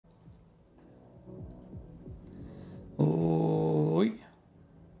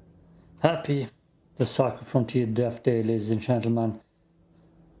Happy the Cycle Frontier Death Day, ladies and gentlemen.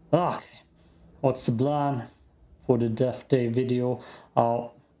 Okay, what's the plan for the Death Day video?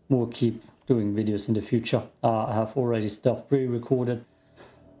 We'll keep doing videos in the future. I have already stuff pre-recorded.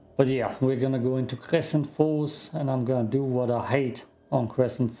 But yeah, we're gonna go into Crescent Falls and I'm gonna do what I hate on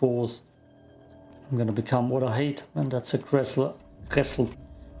Crescent Falls. I'm gonna become what I hate, and that's a Crescent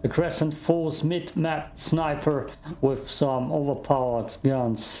Falls mid-map sniper with some overpowered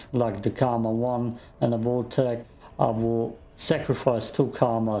guns like the Karma-1 and a Vortex. I will sacrifice 2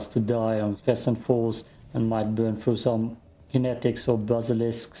 Karmas to die on Crescent Falls and might burn through some kinetics or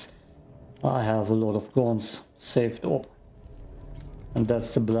basilisks. I have a lot of guns saved up. And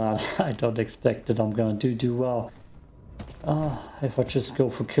that's the plan. I don't expect that I'm gonna do well. If I just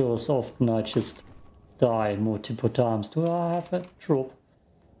go for kills, often I just die multiple times. Do I have a drop?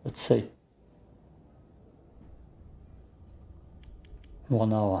 Let's see.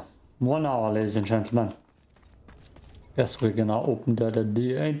 1 hour. 1 hour, ladies and gentlemen. Guess we're gonna open that at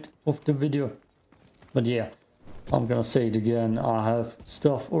the end of the video. But yeah, I'm gonna say it again. I have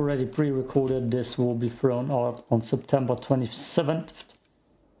stuff already pre-recorded. This will be thrown out on September 27th.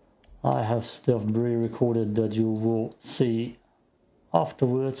 I have stuff pre-recorded that you will see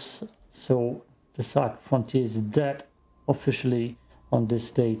afterwards. So the Cycle Frontier is dead officially on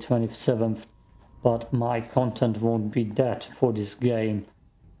this day, 27th. But my content won't be dead for this game.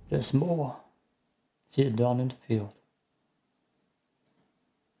 There's more. See it down in the field.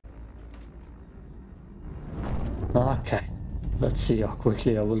 Okay, let's see how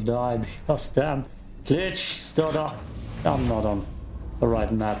quickly I will die because damn glitch stutter. I'm not on the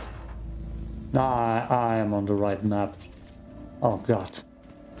right map. Nah, I am on the right map. Oh god,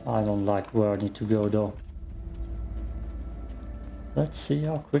 I don't like where I need to go though. Let's see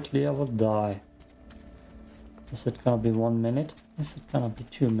how quickly I will die. Is it gonna be 1 minute? Is it gonna be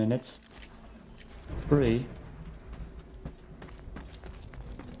 2 minutes? 3.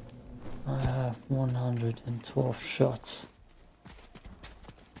 I have 112 shots.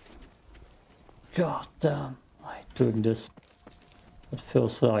 God damn, I hate doing this. It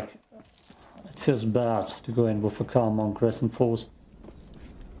feels bad to go in with a Karma on Crescent Falls.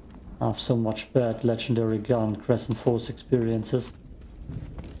 I have so much bad legendary gun Crescent Falls experiences.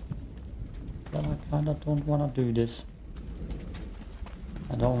 But I kinda don't wanna do this.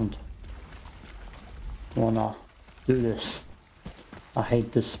 I don't wanna do this. I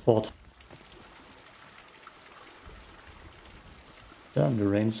hate this spot. Damn, the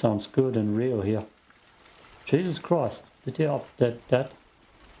rain sounds good and real here. Jesus Christ, did he update that?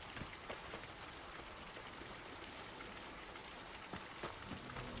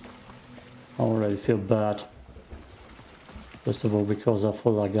 I already feel bad. First of all, because I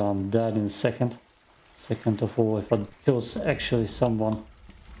feel like I'm dead in a second. Second of all, if I kill actually someone.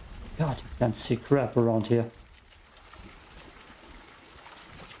 God, you can't see crap around here.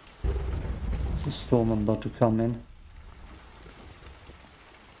 There's a storm about to come in.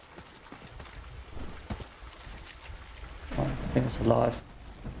 Oh, the thing is alive.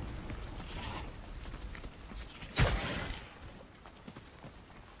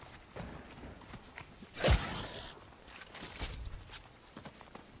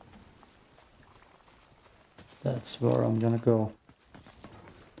 That's where I'm gonna go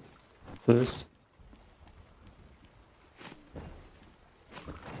first.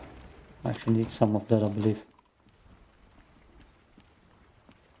 I actually need some of that, I believe.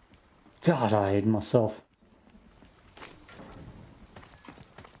 God, I hate myself.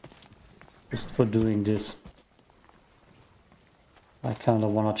 Just for doing this. I kinda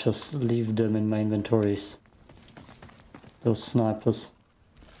wanna just leave them in my inventories. Those snipers.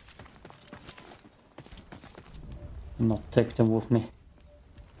 Not take them with me.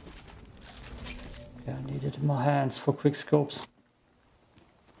 Okay, I need it in my hands for quick scopes.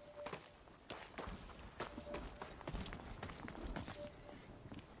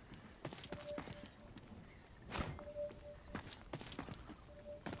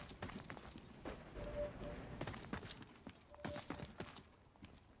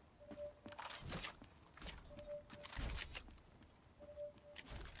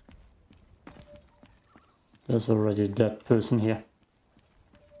 There's already a dead person here.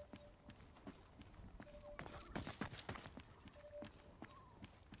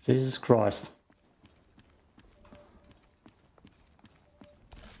 Jesus Christ.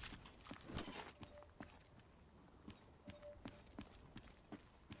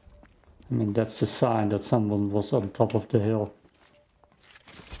 I mean, that's a sign that someone was on top of the hill.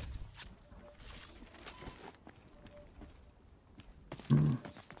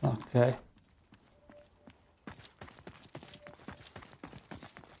 Okay.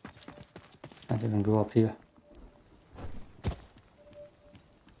 Can't even go up here. I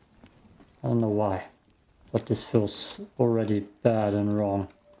don't know why, but this feels already bad and wrong.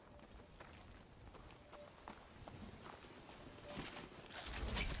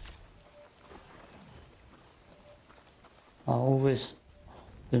 I've always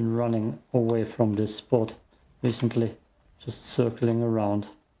been running away from this spot recently, just circling around.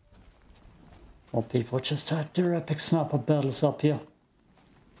 While people just had their epic sniper battles up here.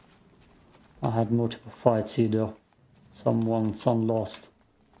 I had multiple fights here though. Some won, some lost.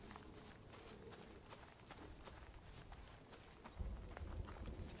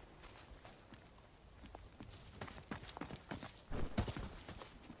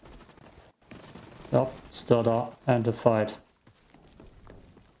 Yep, stutter and a fight.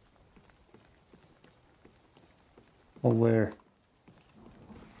 Or where?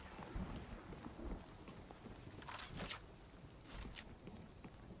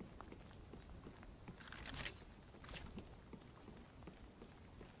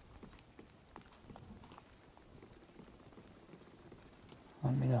 I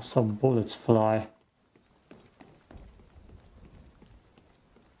mean, I saw bullets fly.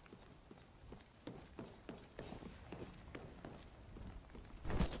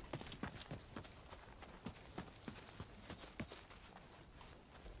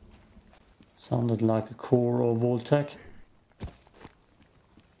 Sounded like a core or Voltec.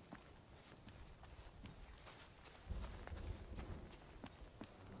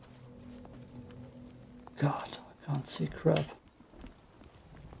 God, I can't see crap.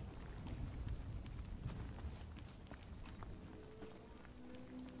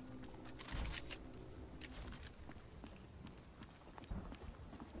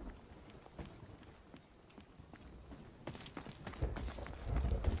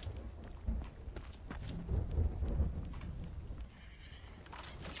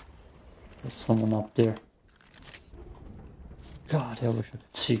 There's someone up there. God, I wish I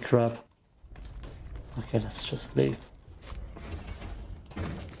could see crap. Okay, let's just leave.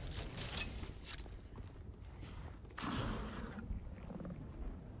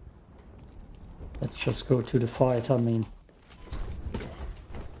 Let's just go to the fight, I mean.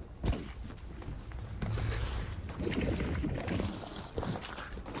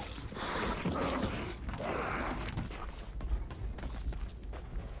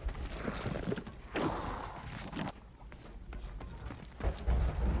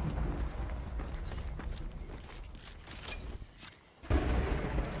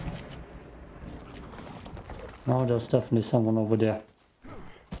 No, there's definitely someone over there.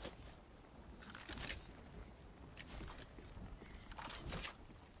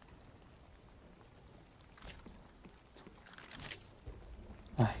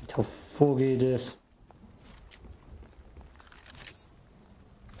 I hate how foggy it is.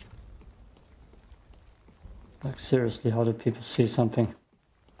 Like seriously, how do people see something?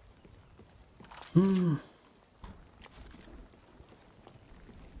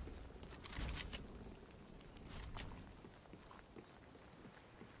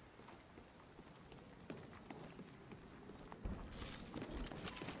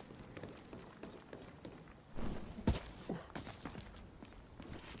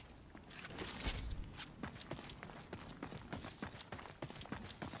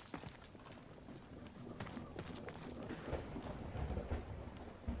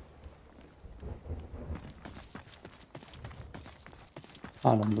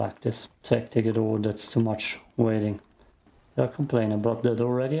 I don't like this tactic at all, that's too much waiting. They're complaining about that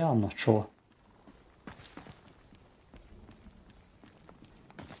already? I'm not sure.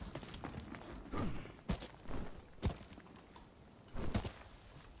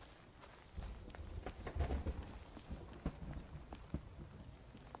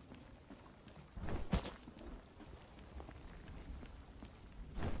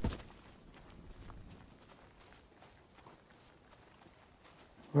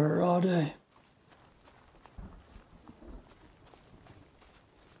 Where are they?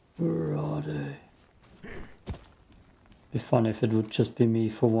 Where are they? Be fun if it would just be me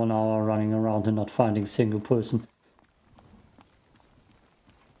for 1 hour running around and not finding a single person.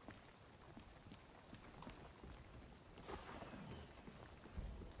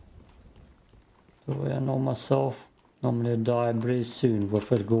 The way I know myself, normally I die pretty soon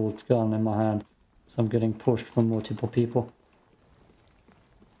with a gold gun in my hand. So I'm getting pushed from multiple people.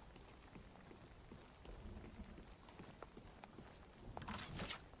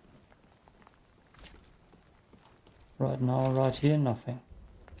 Right now, right here, nothing.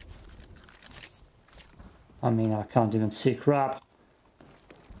 I mean, I can't even see crap.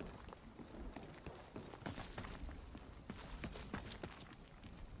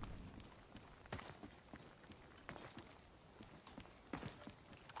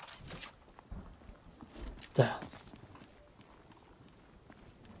 Damn.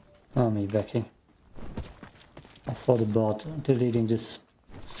 I'm evacing. I thought about deleting this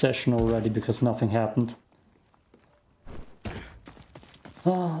session already because nothing happened.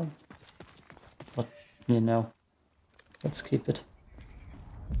 Ah, but you know, let's keep it.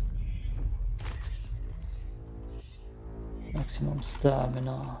 Maximum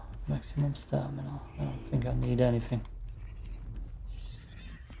stamina, maximum stamina. I don't think I need anything.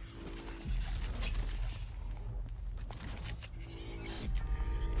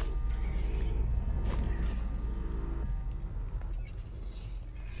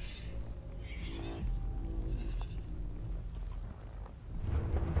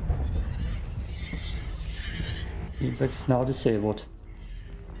 Evac is now disabled.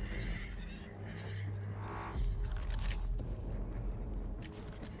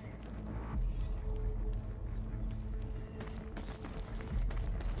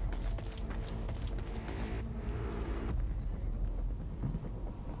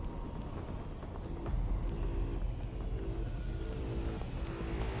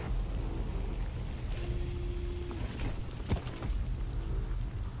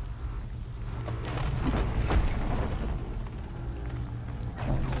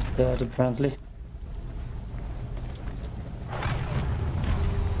 Dead apparently.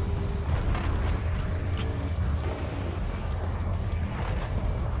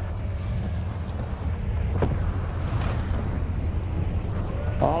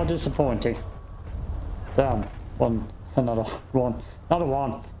 Oh, disappointing. Damn, another one.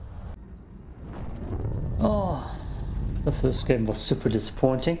 Oh, the first game was super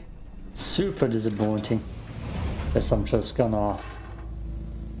disappointing. Super disappointing. Guess I'm just gonna,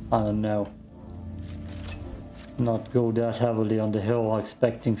 I don't know, not go that heavily on the hill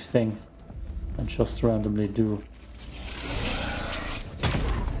expecting things and just randomly do.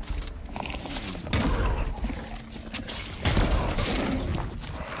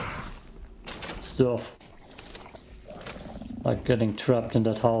 Stuff. Like getting trapped in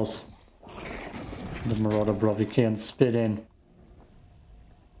that house. The marauder probably can't spit in.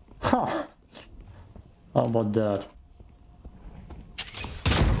 Ha! How about that?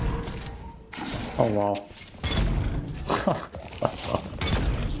 Oh wow.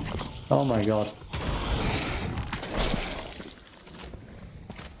 Oh my god.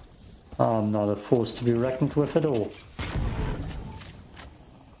 I'm not a force to be reckoned with at all.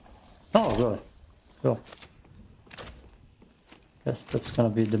 Oh good. Cool. Guess that's gonna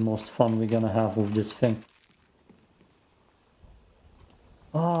be the most fun we're gonna have with this thing.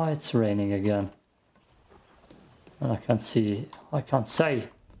 Oh, it's raining again. And I can't see. I can't say.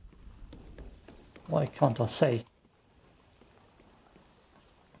 Why can't I say?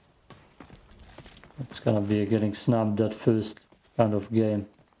 It's gonna be getting snubbed that first kind of game.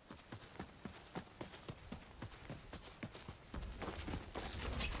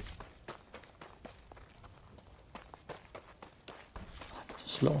 Too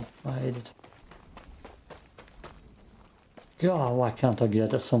slow. I hate it. God, why can't I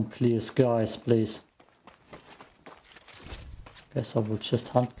get some clear skies, please? Guess I will just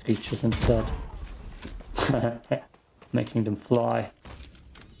hunt creatures instead. Making them fly.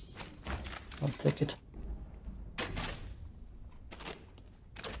 I'll take it.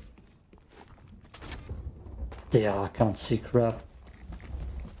 Yeah, I can't see crap.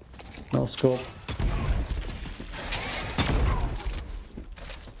 No scope.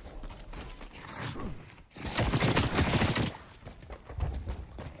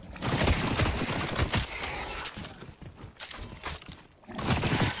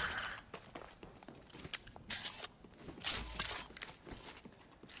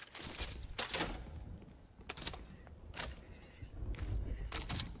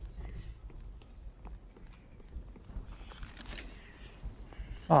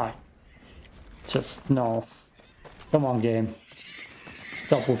 Alright. Just no. Come on, game.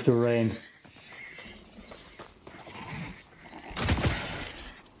 Stop with the rain.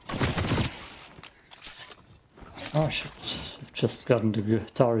 Oh, I should have just gotten the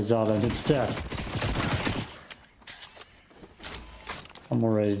Guitar's Island instead. I'm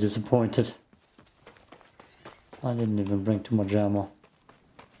already disappointed. I didn't even bring too much ammo.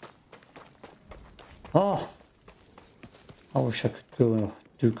 Oh! I wish I could go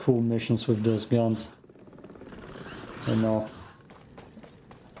do cool missions with those guns. You know.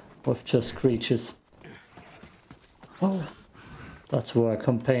 With just creatures. Oh! That's where a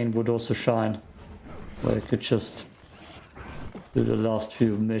campaign would also shine. Where you could just do the last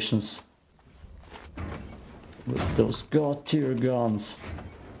few missions with those god tier guns.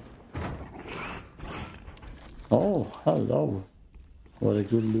 Oh, hello. What a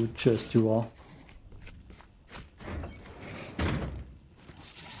good loot chest you are.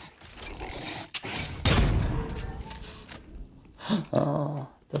 Ah,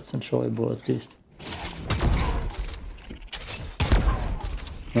 that's enjoyable at least.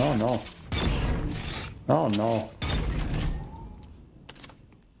 No, no. Oh no.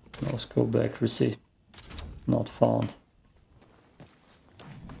 No scope accuracy. Not found.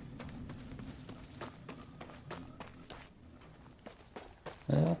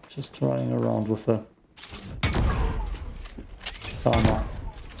 Yeah, just running around with a Karma.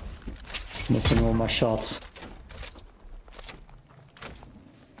 Missing all my shots.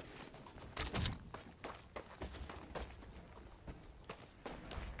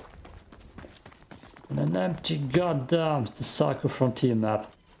 And an empty goddamn the Psycho Frontier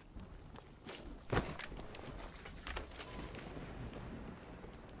map.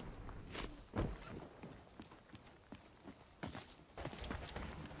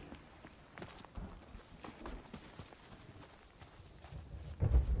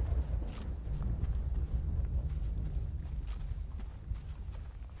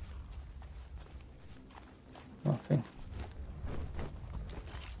 Nothing.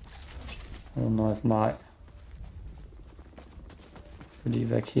 I don't know if my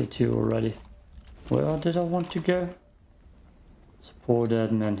Evac here too already. Where did I want to go? Support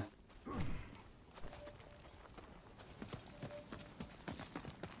admin.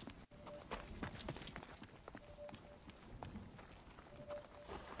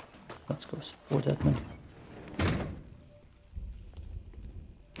 Let's go support admin.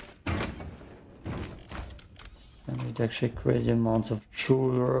 I need actually crazy amounts of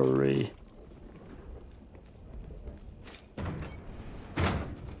jewelry.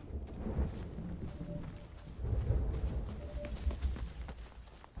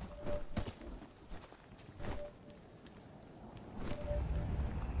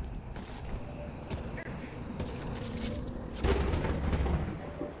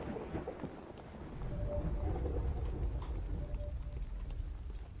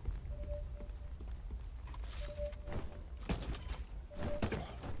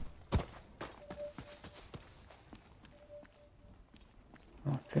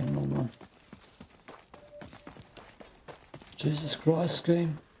 Okay, no one. Jesus Christ,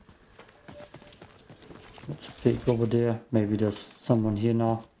 game. Let's peek over there. Maybe there's someone here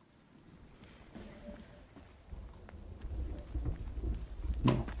now.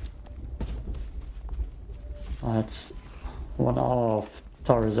 No. I had 1 hour of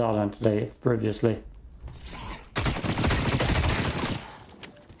Torres Island play previously.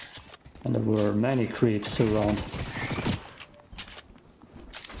 And there were many creeps around.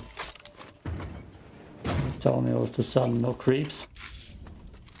 Tell me all of a sudden no creeps.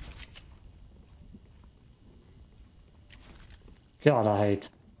 God, I hate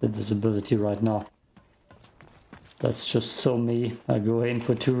the visibility right now. That's just so me. I go in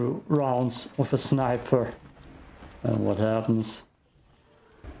for 2 rounds with a sniper. And what happens?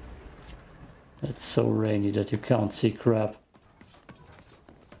 It's so rainy that you can't see crap.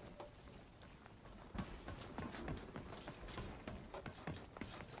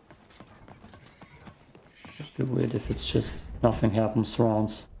 It'd be weird if it's just nothing happens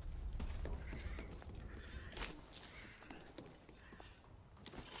rounds.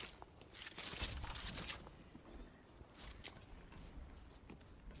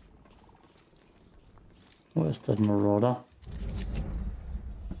 Where's that marauder?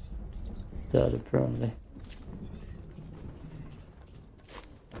 Dead apparently.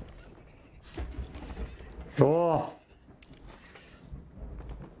 Oh!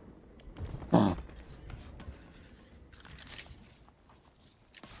 Oh.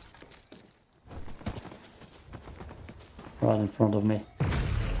 Right in front of me.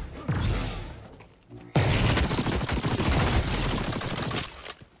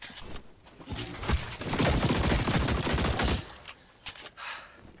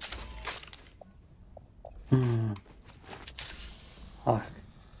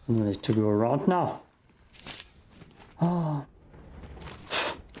 I need to go around now. Oh.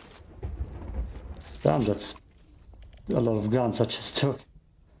 Damn, that's a lot of guns I just took.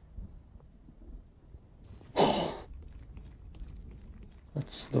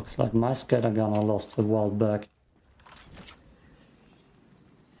 That looks like my scatter gun I lost a while back.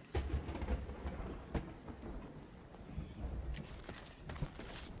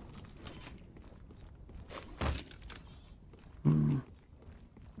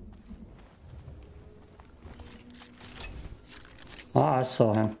 Ah, I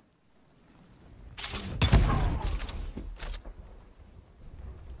saw him.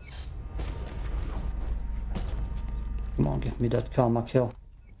 Come on, give me that karma kill.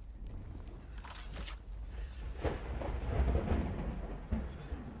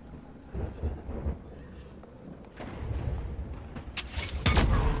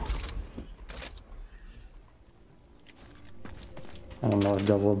 don't know if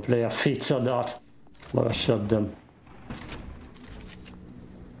there were player feeds or not, but I shot them.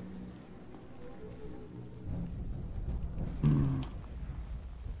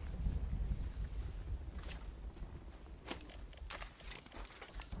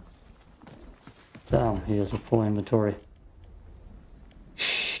 Damn, here's a full inventory.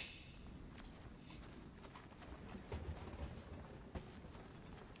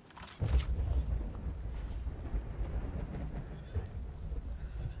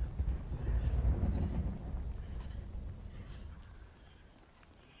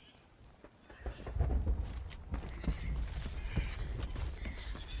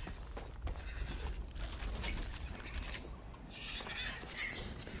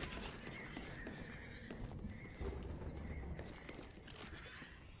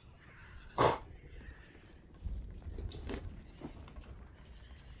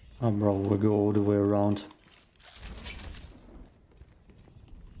 Oh, bro, we'll go all the way around.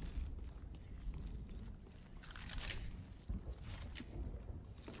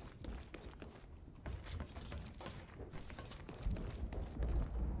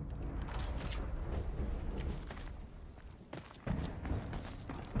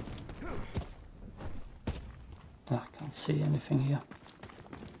 I can't see anything here.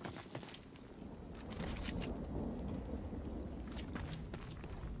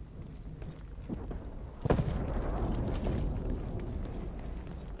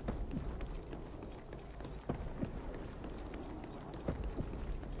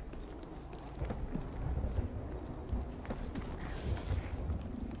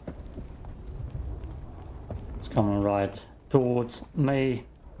 Coming right towards me.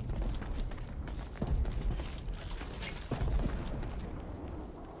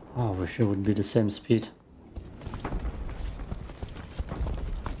 Oh, I wish it would be the same speed.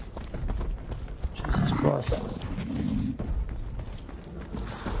 Jesus Christ.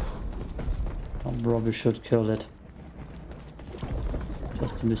 I probably should kill it.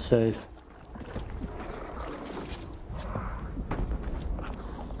 Just to be safe.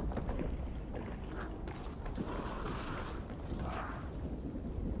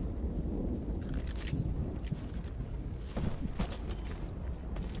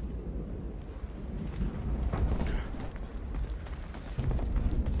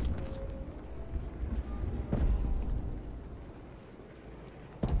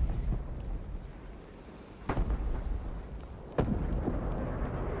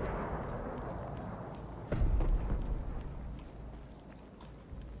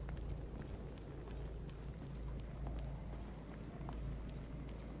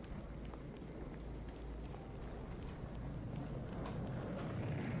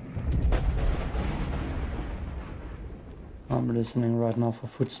 I'm listening right now for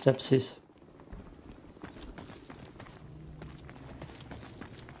footsteps.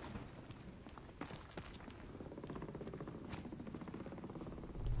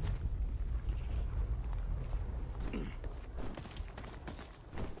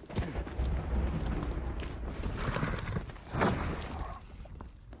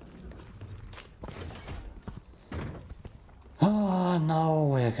 Oh, now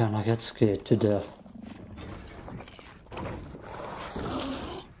we're gonna get scared to death.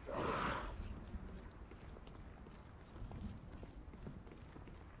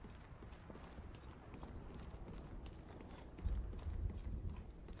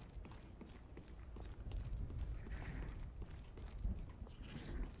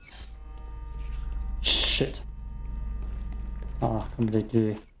 Shit. Ah,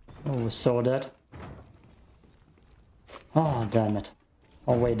 completely oversaw that. Oh, damn it.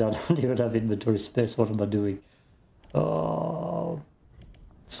 Oh, wait, I don't even have inventory space. What am I doing? Oh,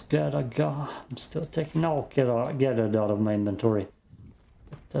 scared I got. I'm still taking. No, get it out of my inventory.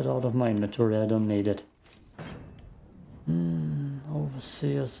 Get that out of my inventory. I don't need it.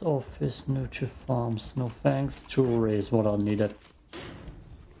 Overseer's office, Nutri Farms. No thanks. Jewelry is what I needed.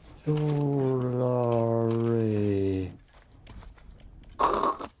 Jewelry.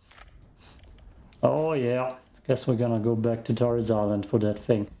 Oh yeah, guess we're gonna go back to Torres Island for that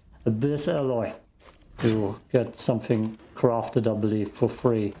thing. Abyss alloy. To get something crafted, I believe, for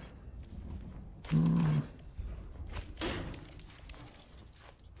free.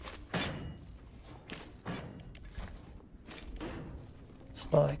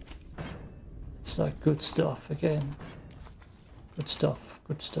 It's like good stuff again. Good stuff,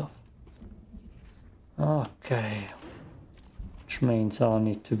 good stuff. Okay. Which means I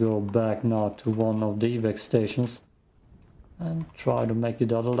need to go back now to one of the Evac stations and try to make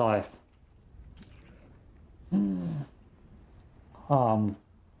it out alive. I'm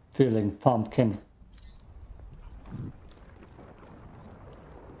feeling pumpkin.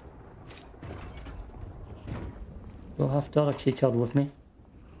 Do I have the other keycard with me?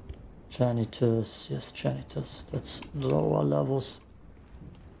 Janitors, yes, janitors. That's lower levels.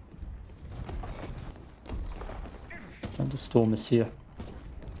 And the storm is here.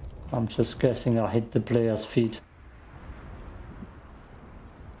 I'm just guessing I hit the player's feet.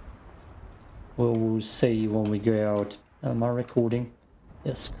 We'll see when we go out. Am I recording?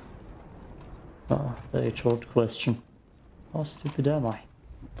 Yes. Ah, the age-old question. How stupid am I?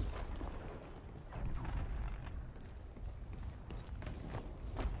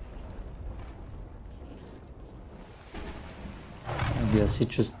 I guess he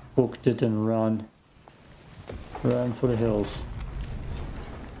just booked it and ran for the hills.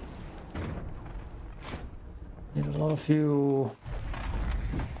 Need a lot of fuel.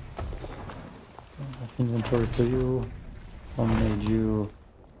 Don't have inventory for you. I made you.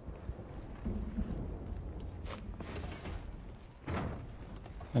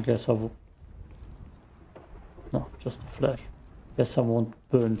 I guess I will. No, just a flash. Guess I won't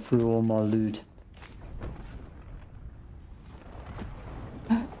burn through all my loot.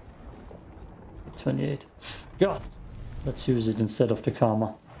 $28. God! Let's use it instead of the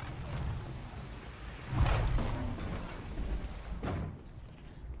Karma.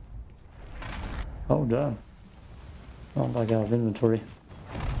 Oh damn. Not like I have inventory.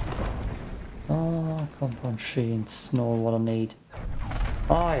 Ah, compound sheets, not what I need.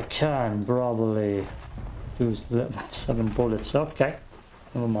 I can probably use 7 bullets. Okay,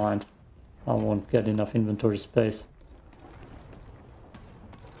 never mind. I won't get enough inventory space.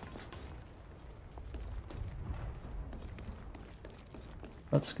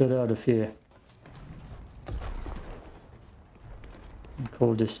 Let's get out of here. And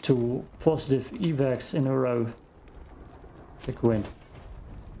call this 2 positive evacs in a row. Big win.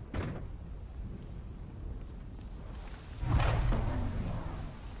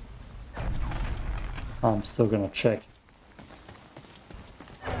 I'm still gonna check.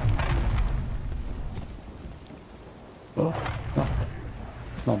 Oh, no.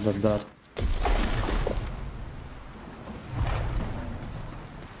 It's not that bad.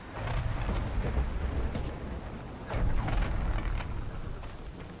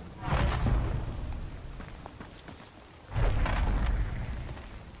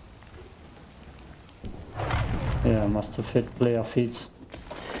 Yeah, must have hit player feeds.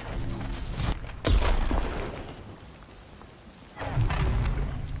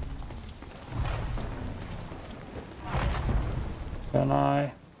 Can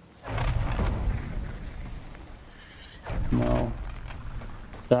I? No.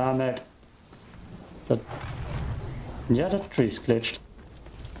 Damn it. Yeah, that tree's glitched.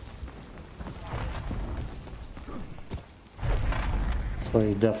 So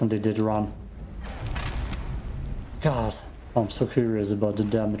he definitely did run. God, I'm so curious about the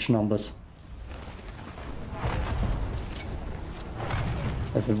damage numbers.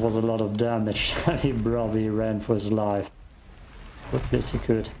 If it was a lot of damage, he probably ran for his life. But yes, he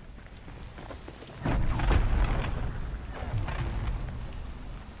could.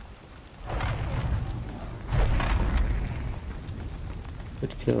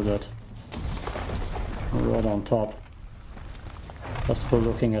 Could kill that. Right on top. Just for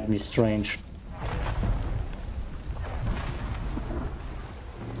looking at me strange.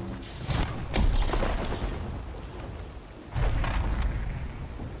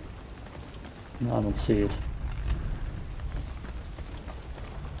 No, I don't see it.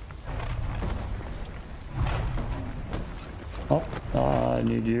 Oh, I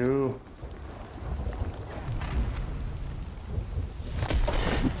need you.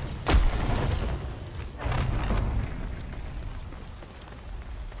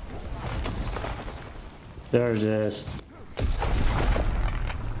 There it is.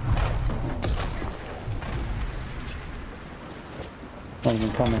 Not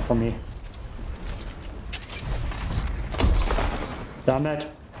even coming for me. Damn it.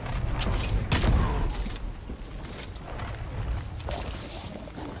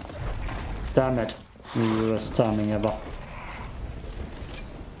 Damn it. The worst timing ever.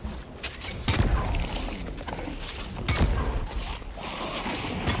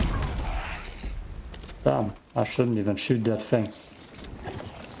 Damn, I shouldn't even shoot that thing.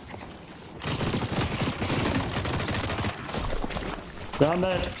 Damn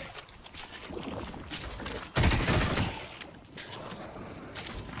it!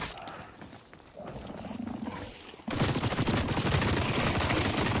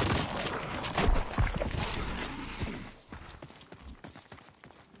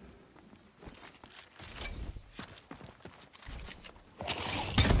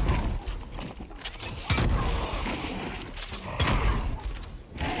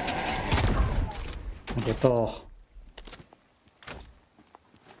 D'accord.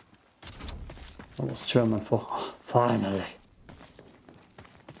 I was German for finally.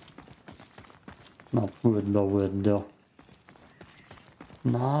 Not good though.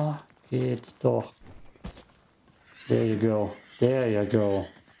 Na, geht doch. There you go. There you go.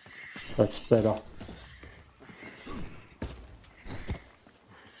 That's better.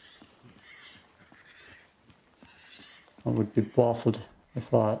 I would be baffled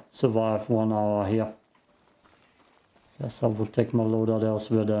if I survive 1 hour here. Guess I would take my loadout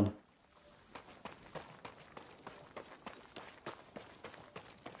elsewhere then.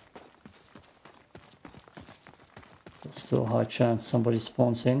 There's still a high chance somebody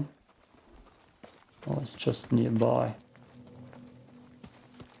spawns in. Or it's just nearby.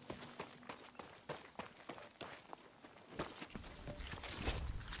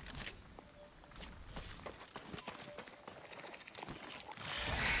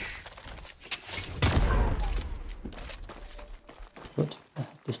 Good.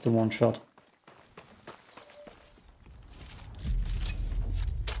 Just the one shot.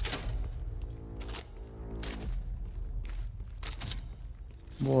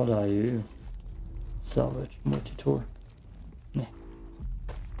 What are you? Salvage multi-tour. Yeah.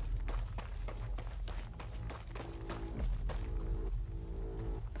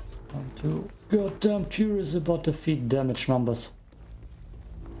 I'm too goddamn curious about the feed damage numbers.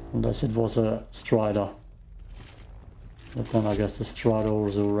 Unless it was a Strider. But then I guess the Strider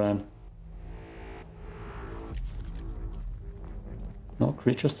also ran. No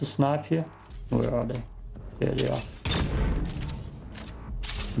creatures to snipe here? Where are they? There they are.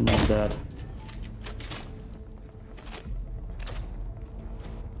 Not bad.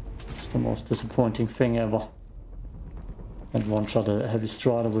 It's the most disappointing thing ever. And one shot a heavy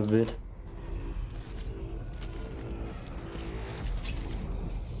Strider with it.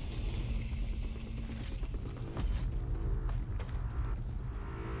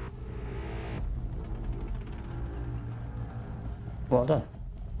 Well done.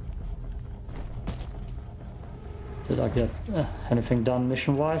 Did I get anything done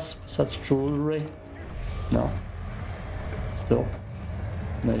mission-wise besides jewelry? No. Still.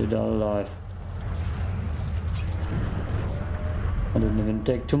 Made it out alive. I didn't even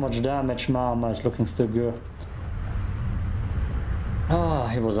take too much damage. My armor is looking still good. Ah,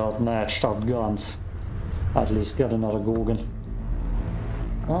 he was outmatched, outgunned. At least got another Gorgon.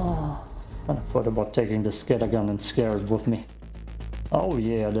 Ah, and I thought about taking the scattergun and scare it with me. Oh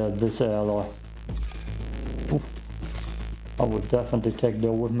yeah, this alloy. Oof. I would definitely take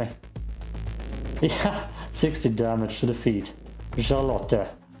that with me. Yeah, 60 damage to the feet. Charlotte.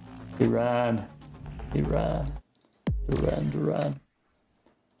 He ran. He ran. He ran. He ran.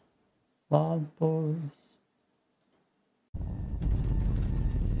 Wild boys.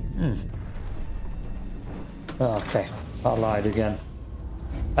 Okay, I lied again.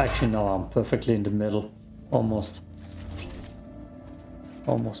 Actually, no, I'm perfectly in the middle. Almost.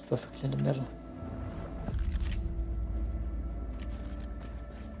 Almost perfectly in the middle.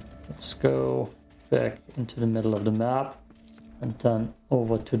 Let's go back into the middle of the map and then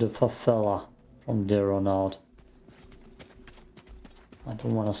over to the favela from there on out. I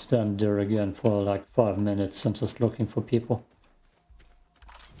don't want to stand there again for like 5 minutes. I'm just looking for people.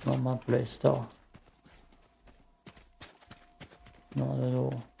 Not my place though. Not at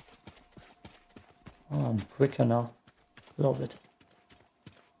all. Oh, I'm quicker now. Love it.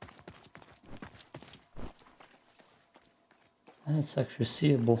 And it's actually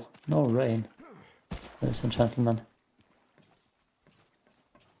seeable. No rain, ladies and gentlemen.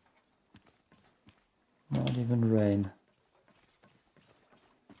 Not even rain.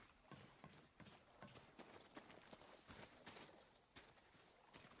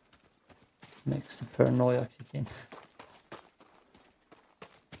 Makes the paranoia kick in.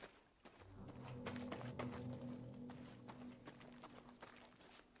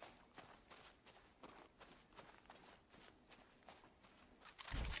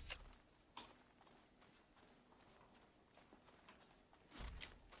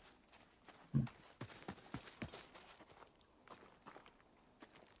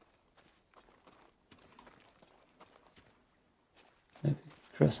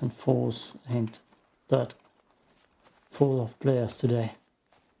 Crescent Falls ain't that full of players today.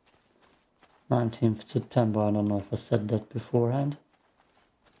 19th September, I don't know if I said that beforehand.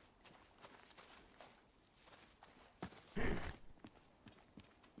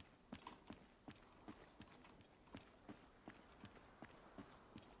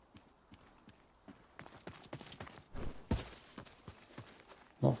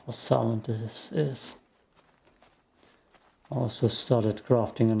 Love how silent this is. I also started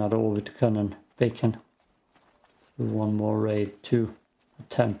crafting another orbit cannon bacon. One more raid to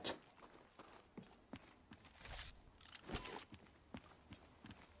attempt.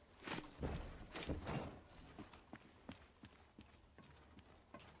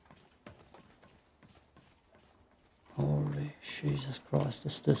 Jesus Christ,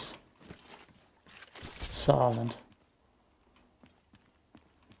 is this silent?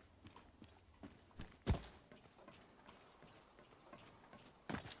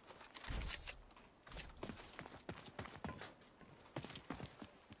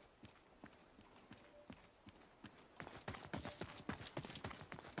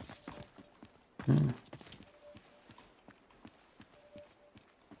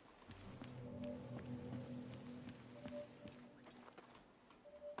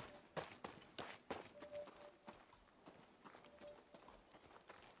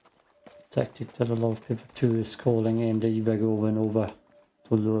 Tactic that a lot of people do is calling in the Evac over and over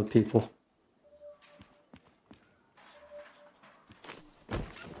to lure people.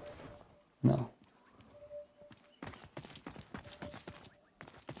 No.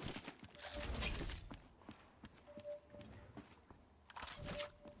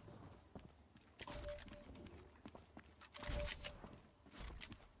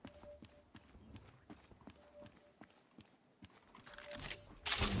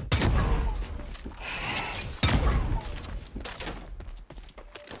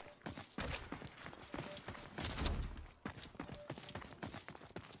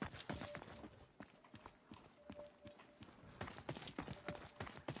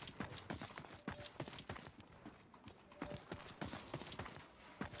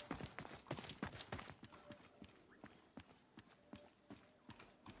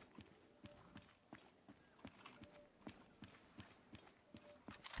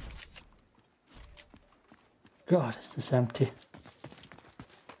 God, is this empty?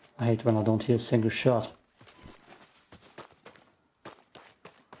 I hate when I don't hear a single shot.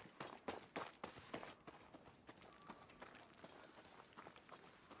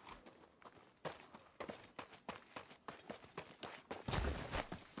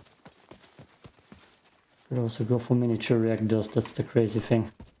 Could also go for miniature reactors, that's the crazy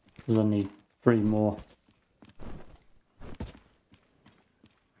thing. Because I need 3 more.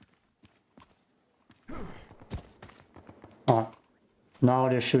 Ah, now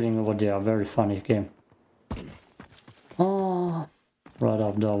they're shooting over there, very funny game. Ah, right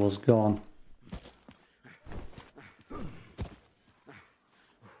after I was gone.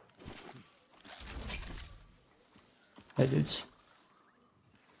 Hey dudes.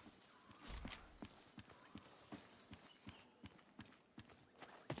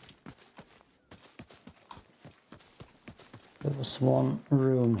 There was one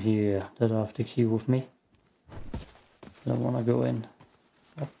room here that I have to key with me. I don't want to go in.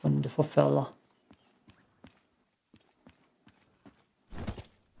 Open the fella.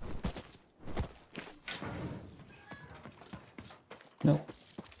 No.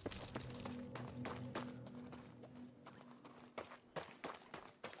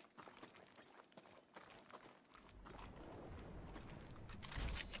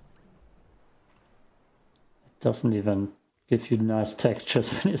 It doesn't even give you nice textures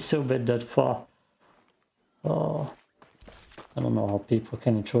when you zoom in that far. Oh. I don't know how people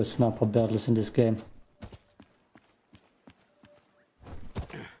can enjoy sniper battles in this game.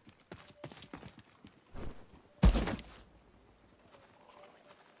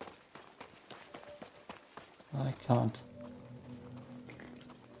 I can't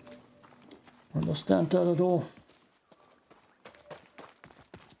understand that at all.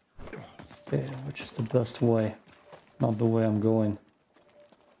 Okay, which is the best way? Not the way I'm going.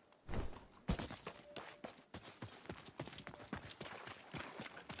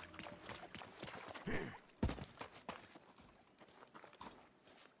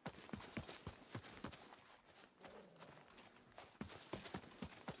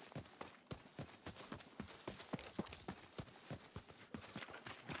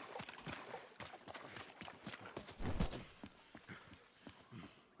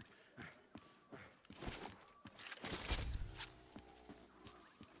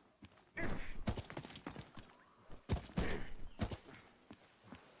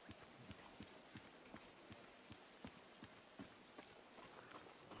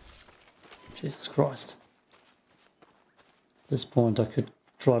 Jesus Christ. At this point I could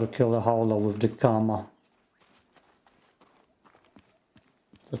try to kill a howler with the Karma.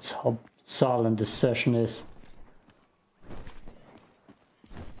 That's how silent this session is.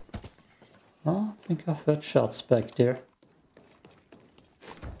 Oh, I think I've heard shots back there.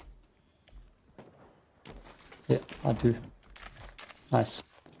 Yeah, I do. Nice.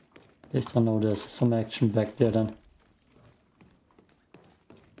 At least I know there's some action back there then.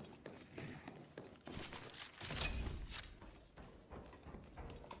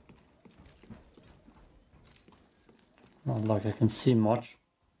 Not like I can see much.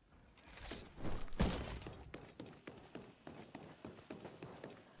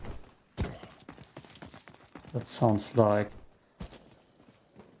 That sounds like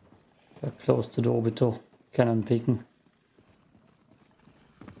they're close to the orbital cannon beacon.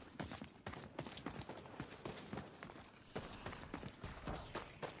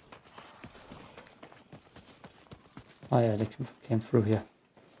 Oh yeah, they came through here.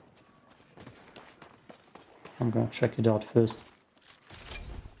 I'm gonna check it out first.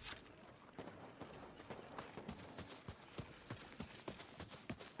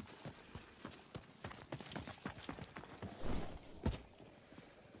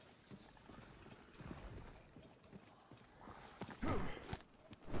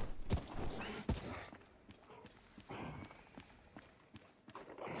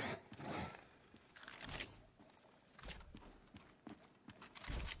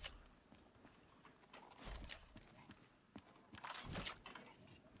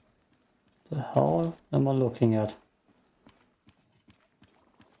 The hell am I looking at?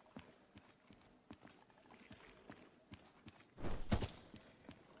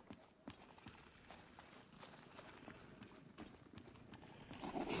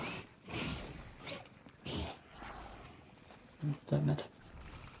 Damn it.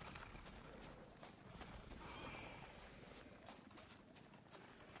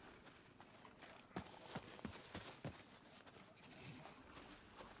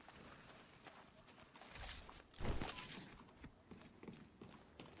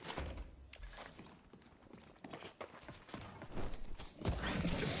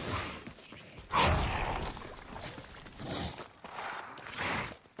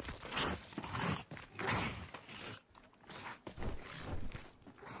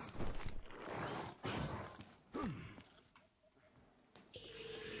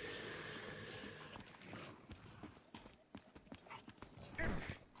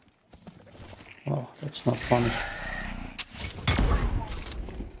 Oh, that's not funny.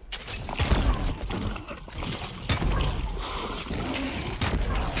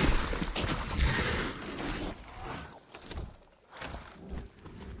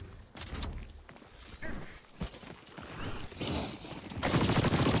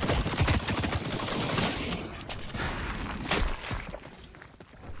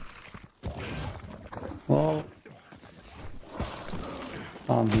 Well,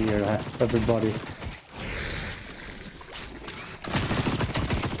 I'm here, everybody.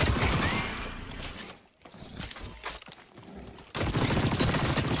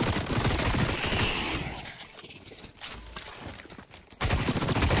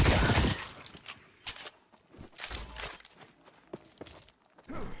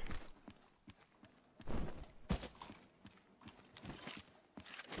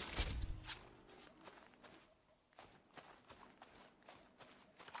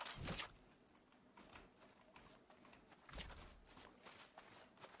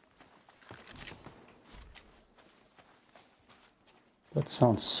 That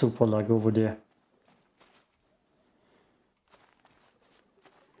sounds super like over there.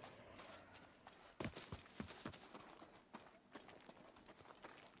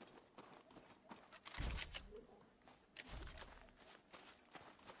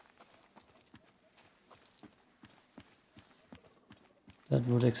 That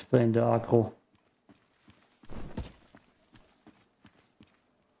would explain the aggro.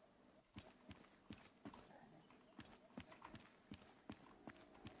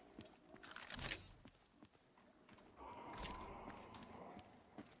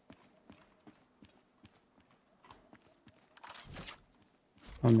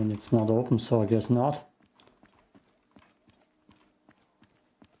 I mean, it's not open, so I guess not.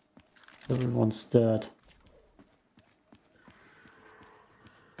 Everyone's dead.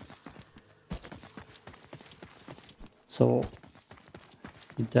 So,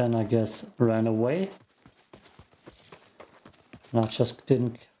 he then, I guess, ran away. And I just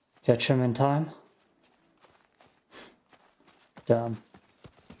didn't catch him in time. Damn.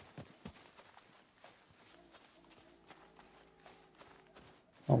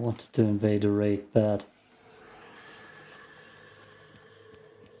 I wanted to invade the raid bad.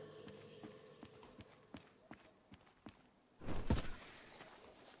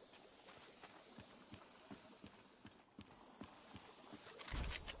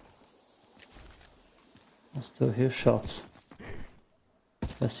 I still hear shots.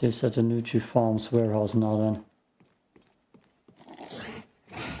 Guess he's at the Nucci Farms warehouse now then.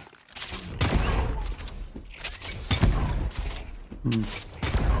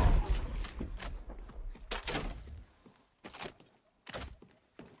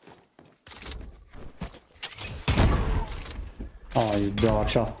 Oh, you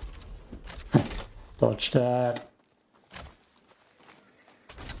dodger. Dodge that.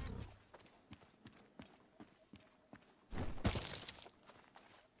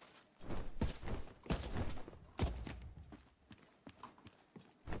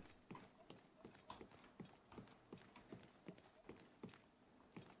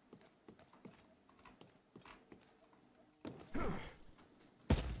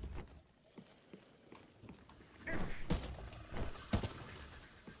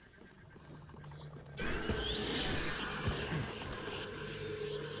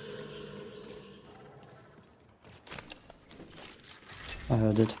 I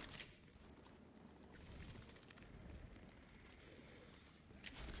heard it.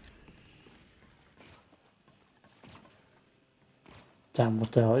 Damn,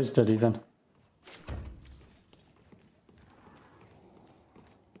 what the hell is that even?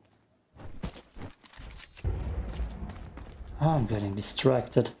 Oh, I'm getting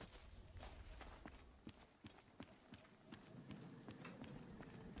distracted.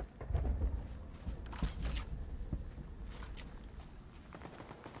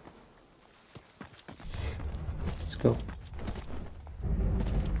 Let's go.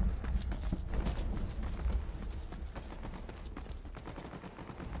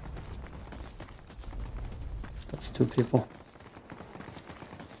 That's two people.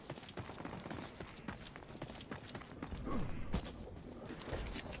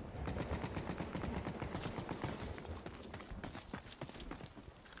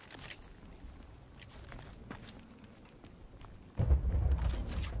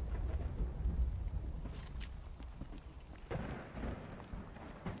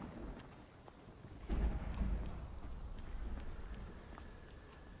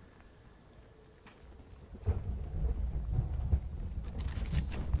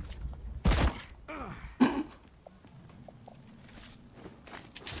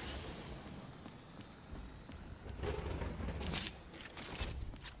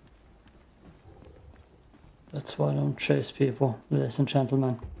 That's why I don't chase people, ladies and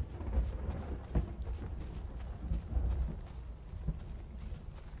gentlemen.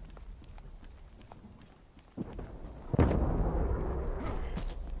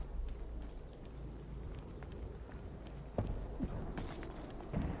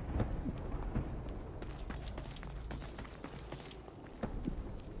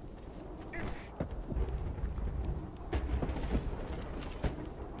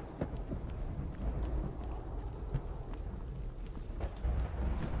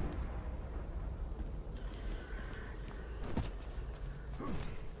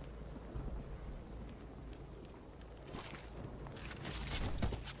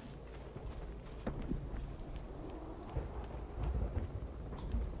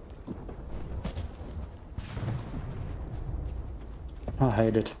 I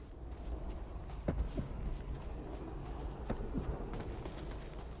hate it.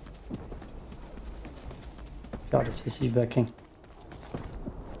 God, if he's evacing.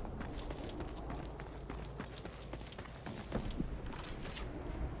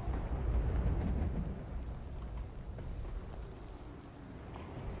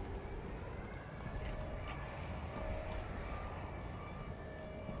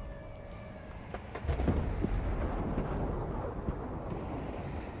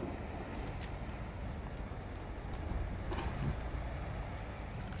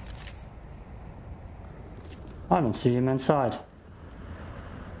 I don't see him inside.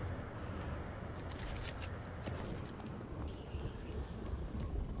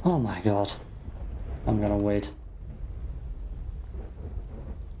 Oh my god. I'm gonna wait.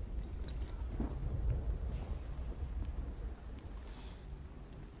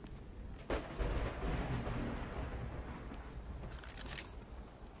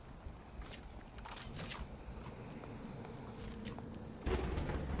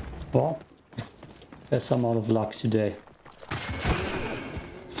 Well, guess I'm out of luck today.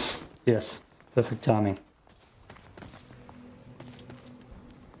 Yes, perfect timing.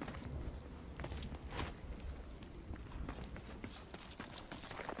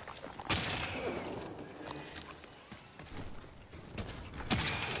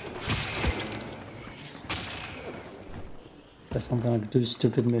 Guess I'm gonna do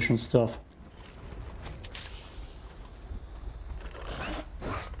stupid mission stuff.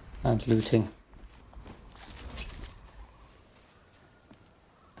 And looting.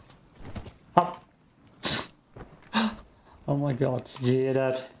 Up! Oh my god, did you hear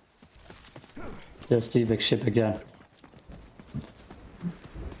that? There's the big ship again.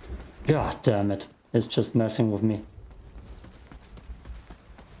 God damn it, it's just messing with me.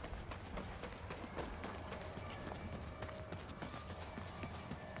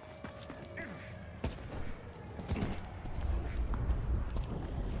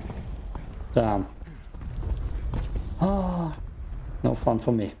 Damn. Ah, no fun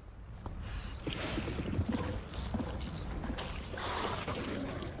for me.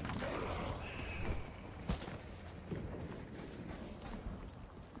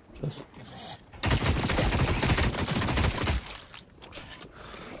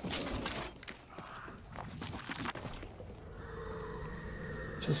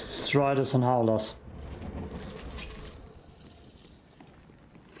 Just Striders and Howlers.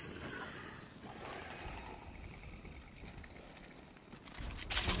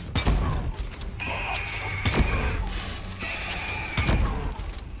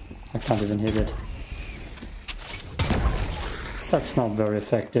 can't even hit it. That's not very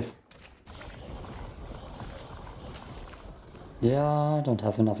effective. Yeah, I don't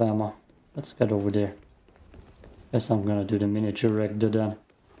have enough ammo. Let's get over there. Guess I'm gonna do the miniature rector then.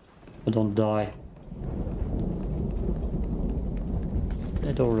 I don't die.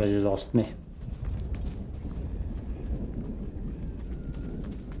 It already lost me.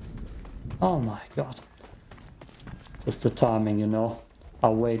 Oh my god. Just the timing, you know.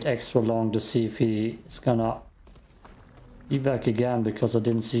 I'll wait extra long to see if he is gonna evac again because I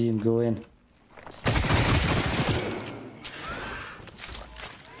didn't see him go in.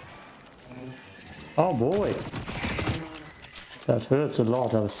 Oh boy. That hurts a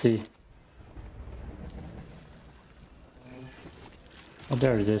lot, I see. Oh,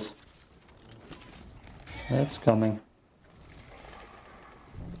 there it is. That's coming.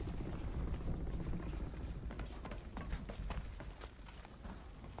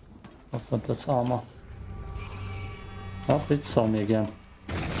 I thought that's armor. Oh, it saw me again.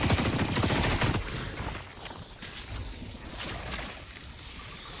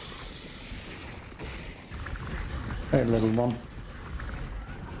 Hey, little one.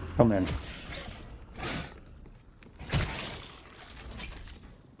 Come in.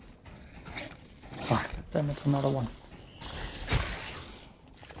 Ah, damn it, another one.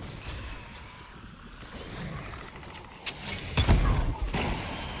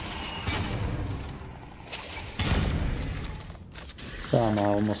 Damn, I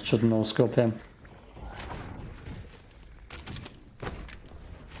almost should no-scope him.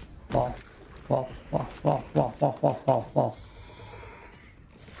 Wow, wow, wow, wow, wow, wow, wow, wow, wow.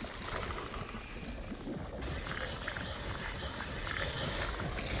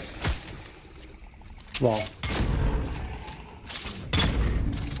 Wow.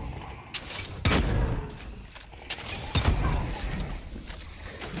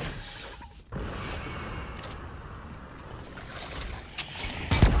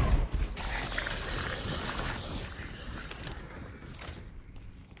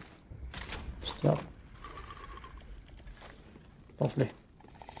 Yep. Lovely.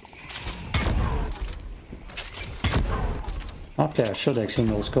 Okay, I should actually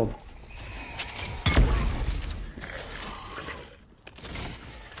no scope.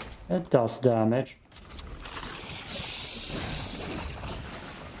 It does damage.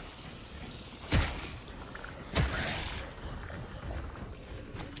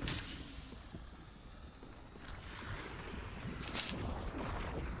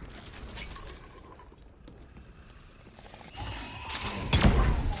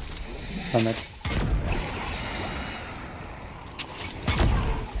 Damn it.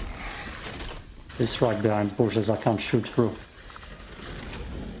 He's right behind bushes I can't shoot through.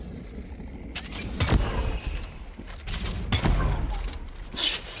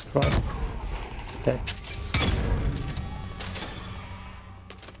 Jesus Christ. Okay.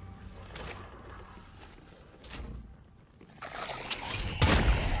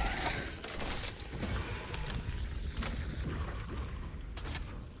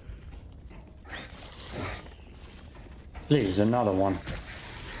 Please, another one.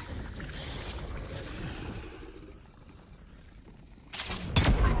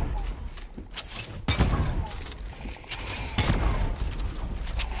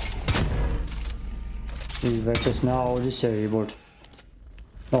 Evac is now disabled.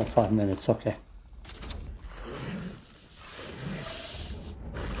 Oh, 5 minutes, okay.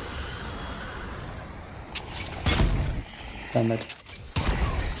 Damn it.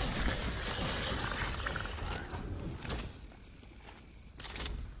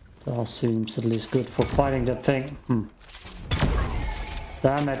 That seems at least good for fighting that thing.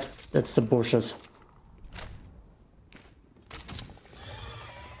 Damn it, that's the bushes.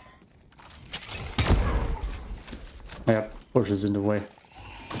 Yep, bushes in the way.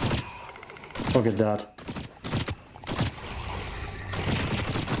 Look at that.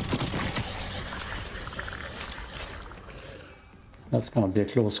 That's gonna be a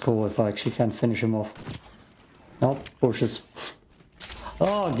close call if I actually can't finish him off. Nope, bushes.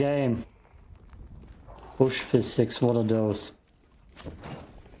 Oh, game. Bush physics, what are those?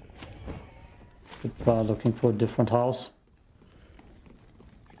 Goodbye, looking for a different house.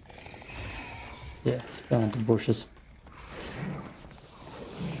 Yeah, it's behind the bushes.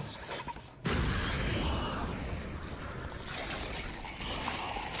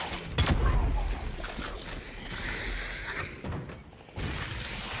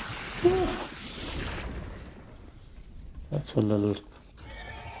 That's a little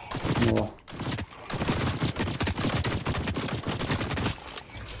more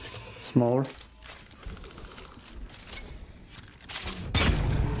small.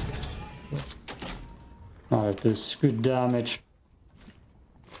 Now that does good damage.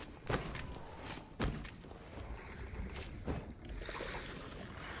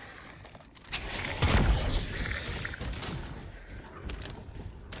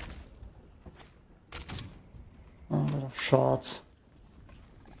 A lot of shots.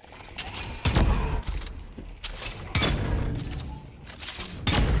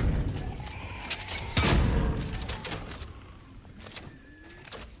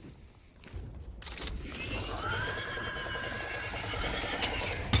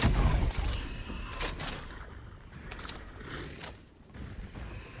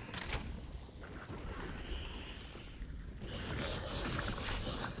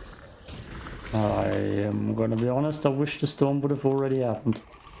 I am gonna be honest, I wish the storm would have already happened.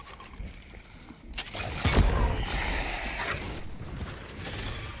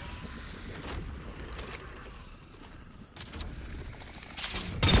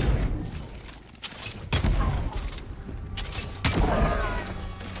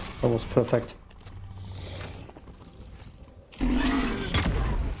 That was perfect.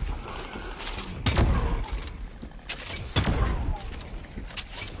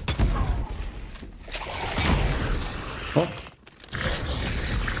 Oh.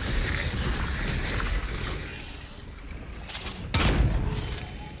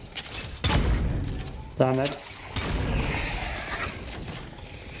 Damn it.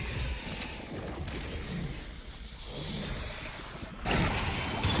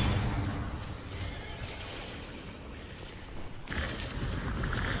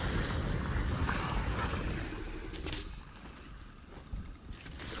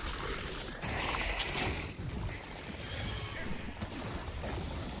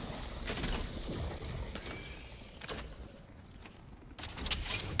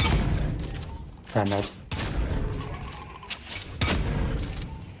 Damn it.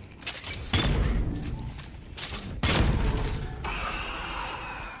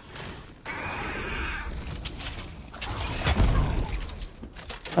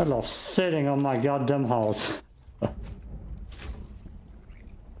 I love sitting on my goddamn house.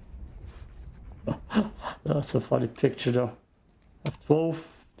 That's a funny picture though. F12,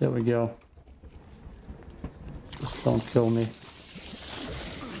 there we go. Just don't kill me.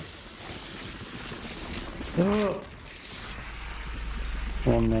 Oh.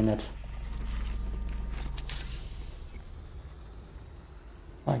 1 minute.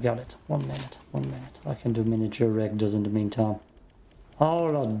 I got it. 1 minute. 1 minute. I can do miniature reactors in the meantime.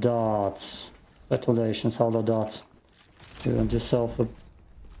 Howler darts. Congratulations, howler darts. You earned yourself a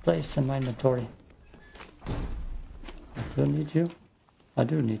place in my inventory. I do need you. I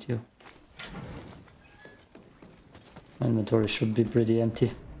do need you. My inventory should be pretty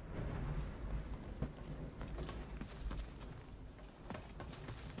empty.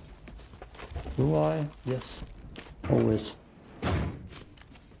 Do I? Yes. Always.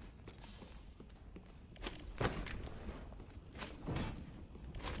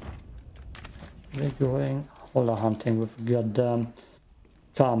 We're going holo hunting with goddamn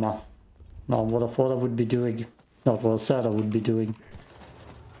Karma. Now what I thought I would be doing, not what I said I would be doing.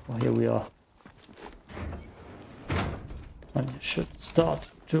 Well, here we are. And you should start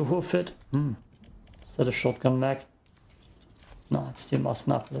to hoof it. Is that a shotgun mag? No, it's the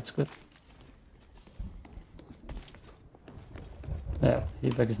snap, that's good. Yeah,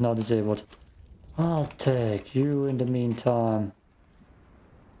 Evac is now disabled. I'll take you in the meantime.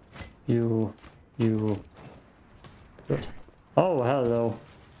 You. Good. Oh, hello.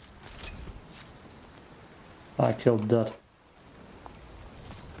 I killed that.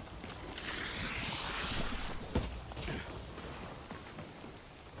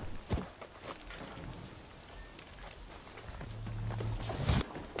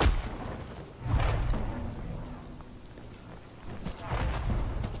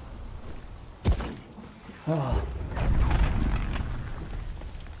 Oh.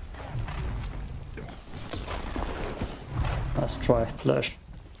 Let's try flash.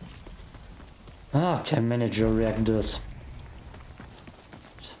 Okay, miniature reactors.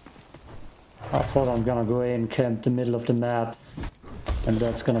 I thought I'm gonna go in, camp the middle of the map, and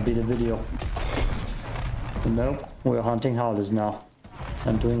that's gonna be the video. But nope, we're hunting howlers now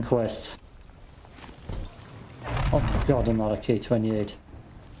and doing quests. Oh my god, another K28.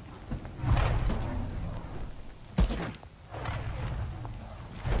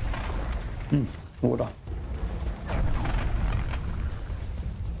 Water.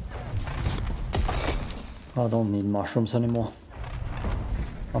 I don't need mushrooms anymore.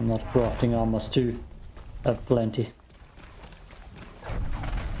 I'm not crafting armors too. I have plenty.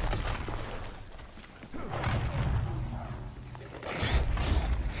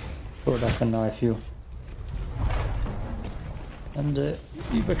 Thought I can knife you. And the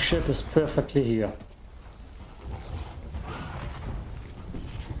Evac ship is perfectly here.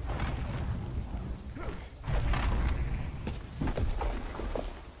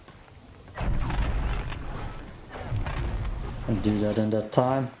 And do that in that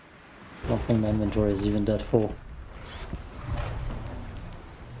time. I don't think my inventory is even that full.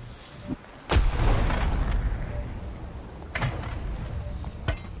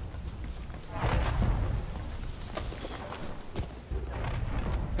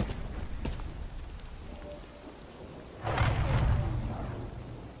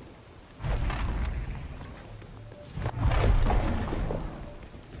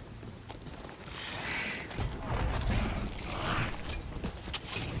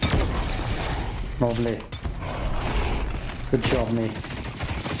 Lovely. Good job, me.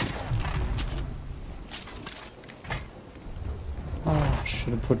 Oh, should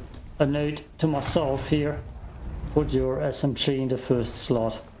have put a note to myself here. Put your SMG in the first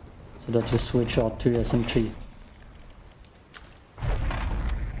slot so that you switch out to SMG.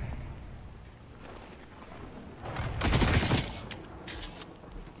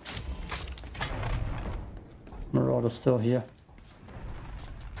 Marauder's still here.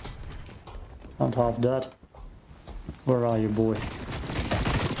 Can't have that. Where are you, boy?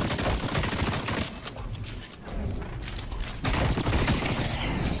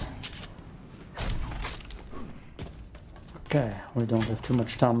 Okay, we don't have too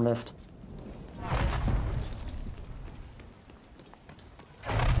much time left.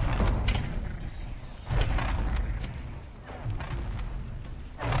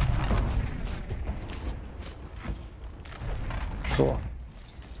 Sure.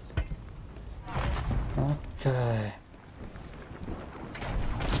 Okay.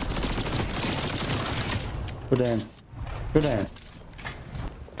 Good aim. Good aim.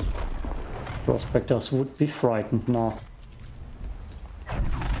 Prospectors would be frightened now.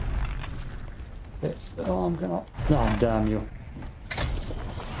 Okay. Oh, I'm gonna... Oh, damn you.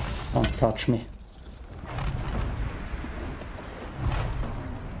 Don't touch me.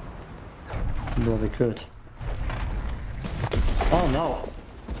 Really could. Oh no!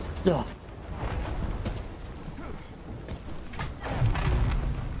 Ugh.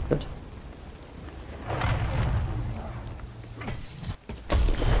 Good.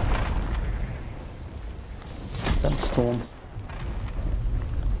 Then storm.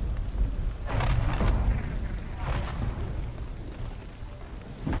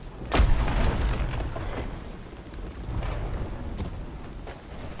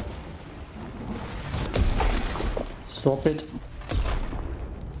 Stop it.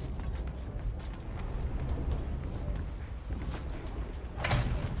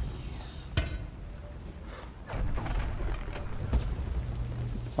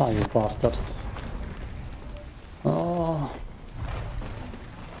 Ah, you bastard. Oh.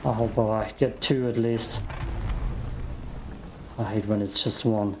 I hope I get two at least. I hate when it's just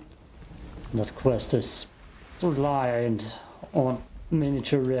one. That quest is reliant on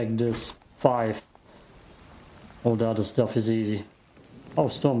miniature reactors 5. All the other stuff is easy. Oh,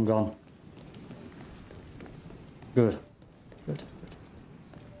 storm gun. Good. Good.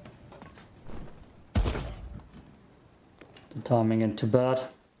 The timing ain't too bad.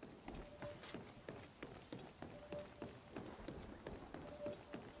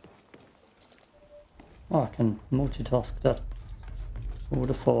 Oh, I can multitask that. Who would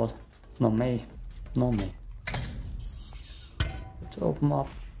have thought? Not me. Not me. To open up.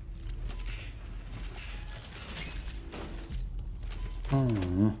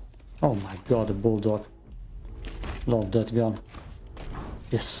 Oh my god, a bulldog. Love that gun.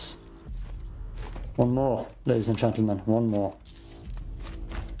 Yes. One more, ladies and gentlemen. One more.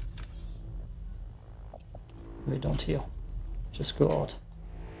 We don't heal. Just go out.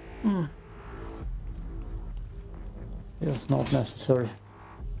 It's not necessary.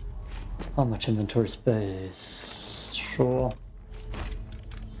 How much inventory space? Sure.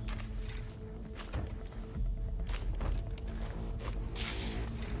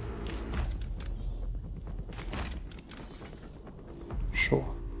 Sure.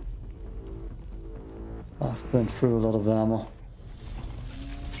 I've been through a lot of ammo.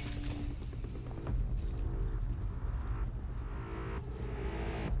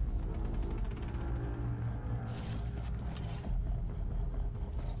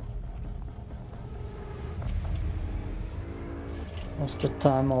 Most of the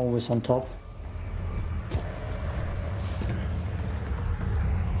time always on top.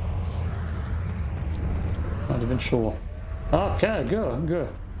 Not even sure. Okay, go.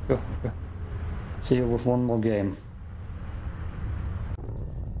 See you with one more game.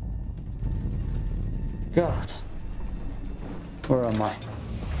 God. Where am I?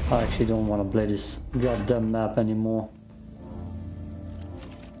 I actually don't want to play this goddamn map anymore.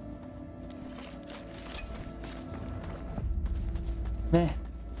 Meh.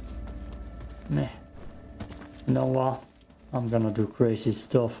 Meh. You know what? I'm gonna do crazy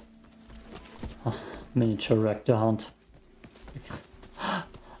stuff. Miniature rector hunt. I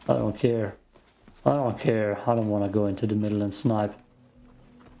don't care. I don't care. I don't want to go into the middle and snipe.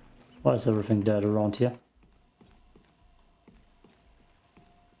 Why is everything dead around here?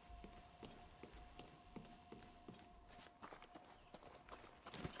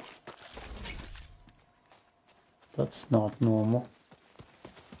 That's not normal.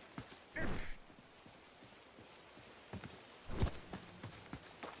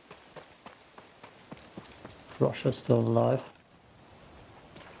 Russia's still alive.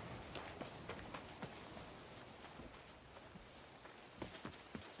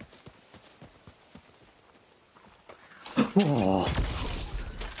 Oh,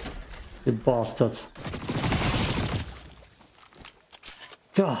 you bastards.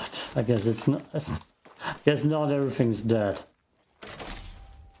 God, I guess it's not... I guess not everything's dead.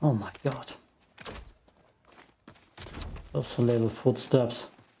 Oh my god. Those little footsteps.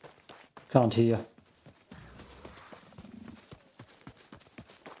 Can't hear.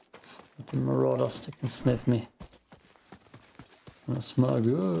 The marauders, they can sniff me. I smell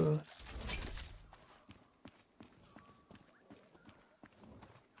good.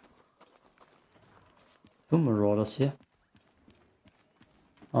 Two marauders here.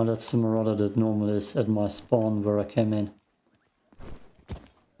 Oh, that's the marauder that normally is at my spawn where I came in.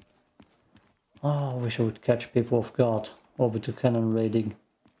 Oh, I wish I would catch people off guard. Orbital cannon raiding.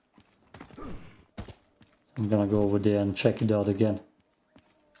 I'm gonna go over there and check it out again.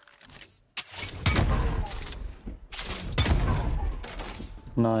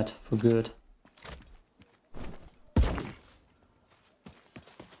 Night for good.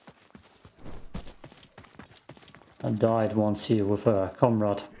 I died once here with a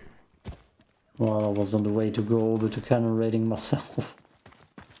comrade while I was on the way to go over to cannon raiding myself.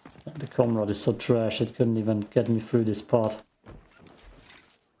 The comrade is so trash, it couldn't even get me through this part.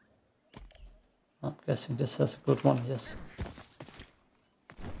 I'm guessing this has a good one, yes.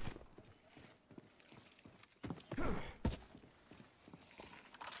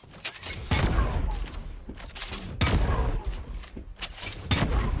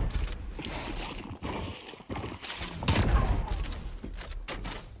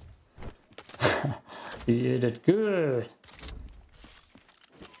 You did good.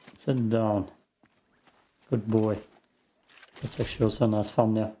 Sit down. Good boy. That's actually also a nice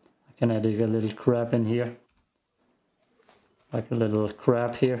thumbnail. I can add a little crab in here. Like a little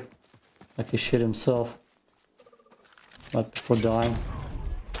crab here. Like he shit himself. Right before dying.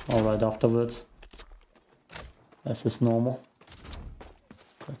 Or right afterwards. This is normal.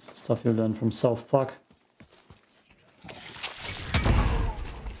 That's the stuff you learn from South Park.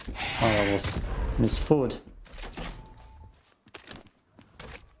 Oh, that was Miss Food.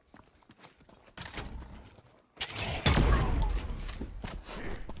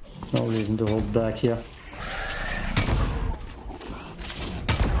 There's no reason to hold back here.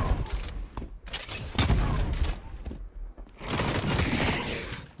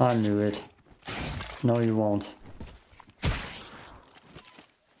 I knew it. No, you won't.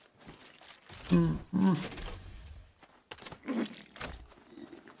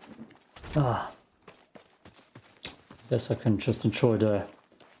 Ah. Guess I can just enjoy the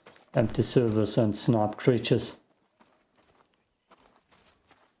empty servers and snipe creatures.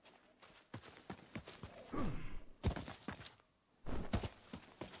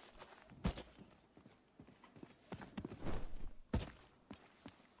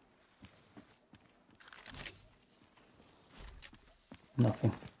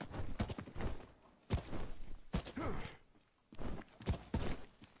 Nothing.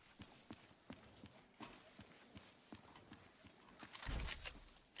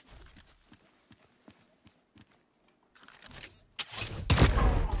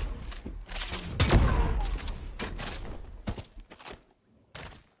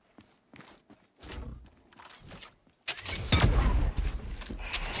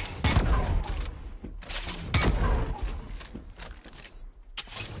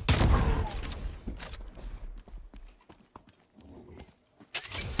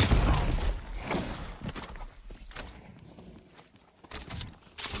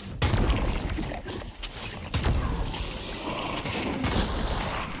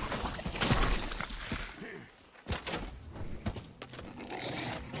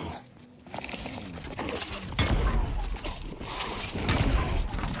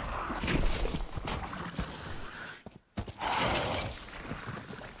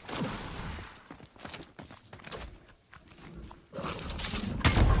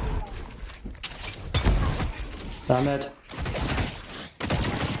 Damn it.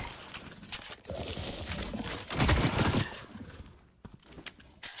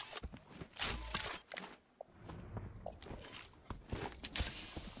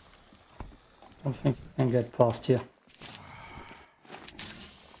 I don't think I can get past here.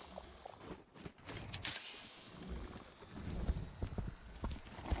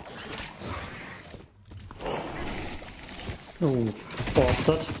 Oh,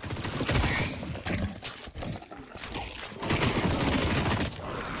 bastard.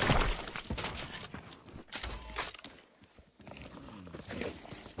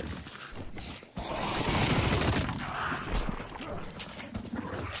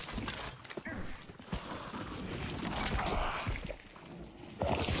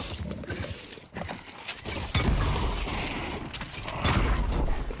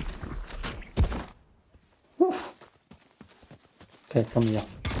 Oof. Okay, come here.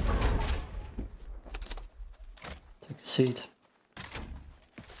 Take a seat.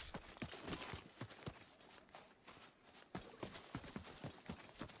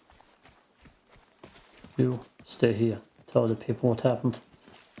 You stay here. Tell the people what happened.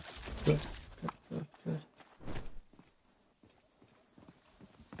 Good, good, good, good.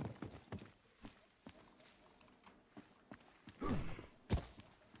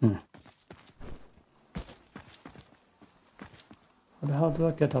 How do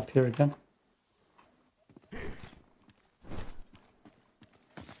I get up here again?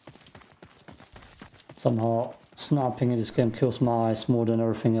 Somehow sniping in this game kills my eyes more than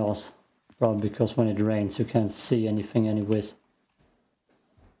everything else. Probably because when it rains you can't see anything anyways.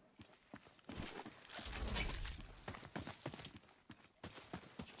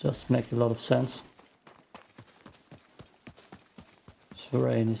 Just make a lot of sense. This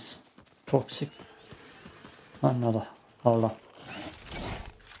rain is toxic. Another howler.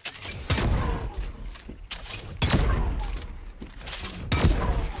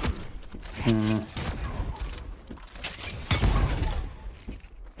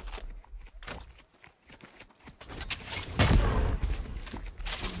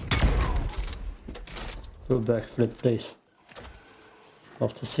 Do a backflip, please.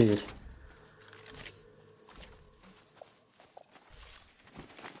 Love to see it.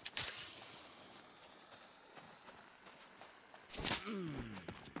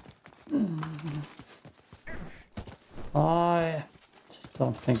 I just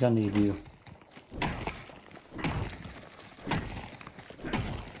don't think I need you.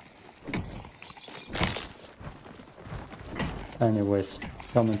 Anyways,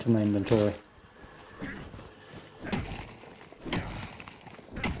 come into my inventory.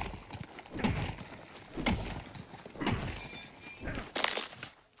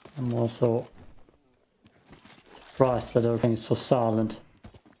 I'm also surprised that everything is so silent.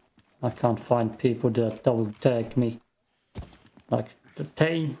 I can't find people that double tag me. Like the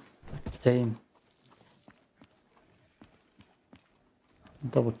team.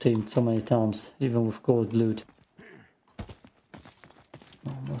 Double teamed so many times, even with gold loot.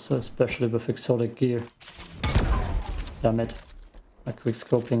 Also especially with exotic gear. Damn it. My quick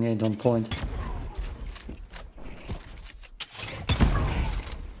scoping ain't on point.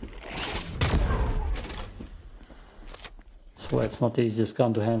 Swear it's not the easiest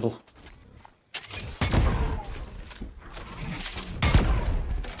gun to handle.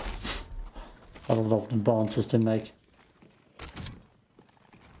 I love the bounces they make.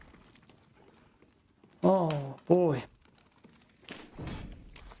 Oh boy.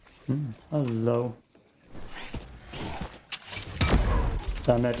 Hello.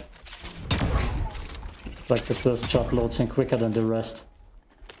 Damn it. Like the first shot loads in quicker than the rest.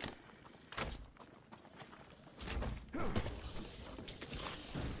 Do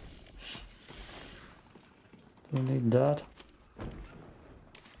we need that?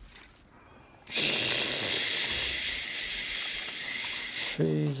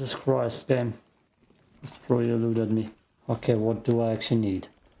 Jesus Christ, game. Just throw your loot at me. Okay, what do I actually need?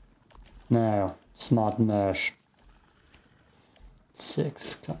 Now, smart merge.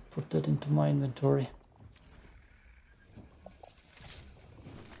 6, can't put that into my inventory.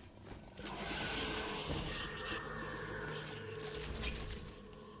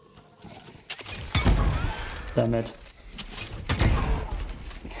 Damn it.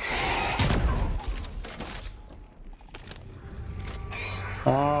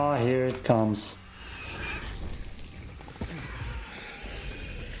 Ah, here it comes.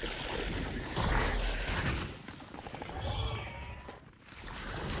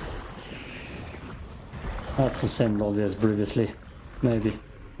 That's the same lobby as previously. Maybe.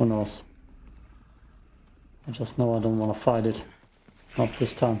 Who knows? I just know I don't want to fight it. Not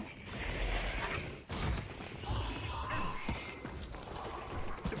this time.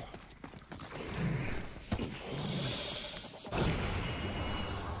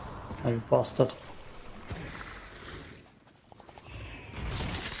 You bastard.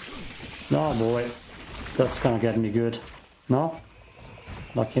 No boy, that's gonna get me good. No?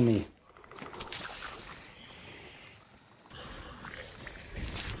 Lucky me.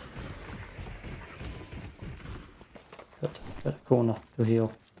 Good, get a corner to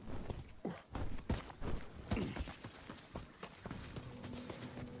heal.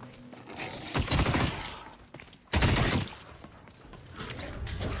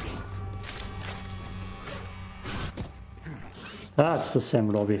 That's the same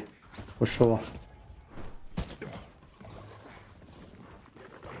lobby, for sure.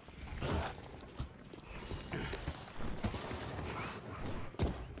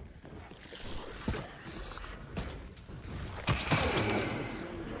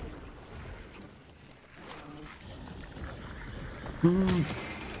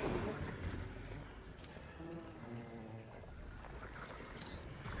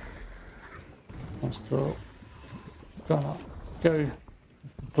 I'm still gonna go with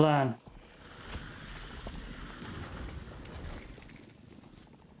the plan.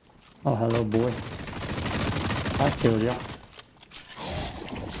 Oh, hello, boy. I killed ya.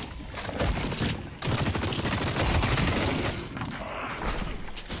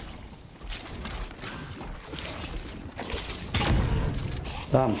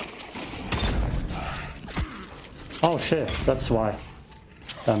 Damn. Oh shit, that's why.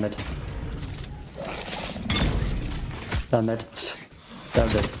 Damn it. Damn it. Damn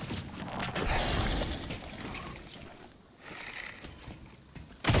it.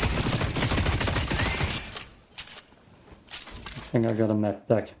 I think I got a map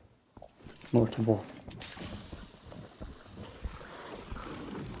back. Multiple.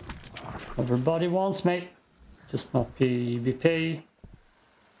 Everybody wants me. Just not PvP.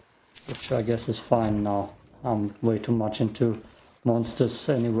 Which I guess is fine now. I'm way too much into monsters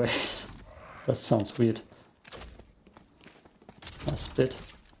anyways. That sounds weird. I spit.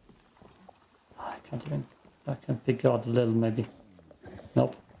 I can't even... I can pick out a little maybe.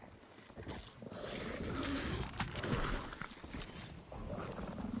 Nope.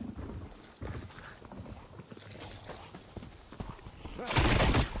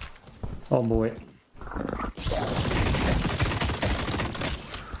 Oh boy.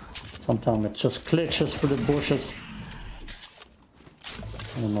 Sometimes it just glitches through the bushes.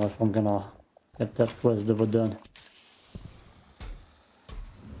 I don't know if I'm gonna get that quest ever done.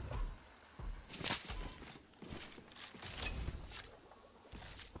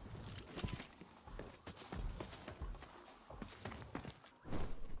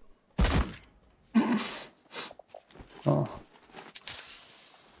 Oh.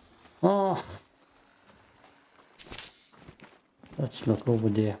 Oh. Let's look over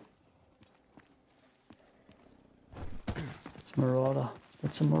there. It's a marauder.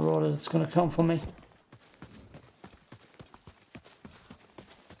 It's a marauder that's gonna come for me.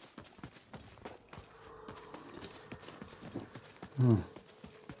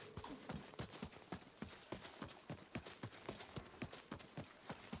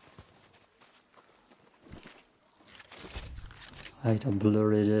 I hate how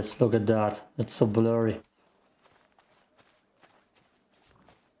blurry it is. Look at that. It's so blurry.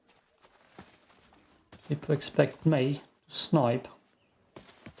 People expect me to snipe.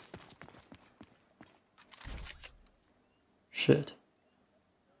 Shit.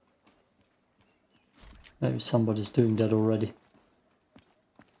 Maybe somebody's doing that already.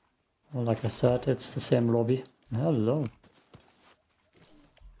 Well, like I said, it's the same lobby. Hello.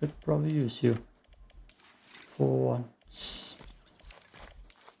 Could probably use you for one.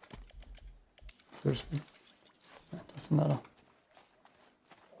 Seriously. That doesn't matter.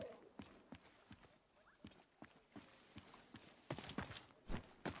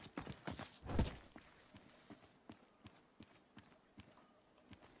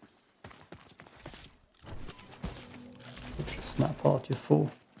 Snap out, you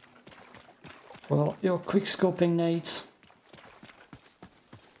fool. Well, your quick scoping nades.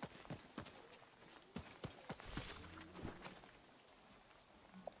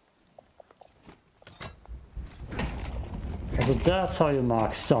 So that's how you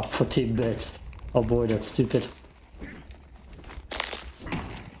mark stuff for tidbits. Oh boy, that's stupid.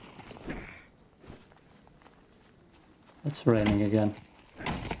 It's raining again.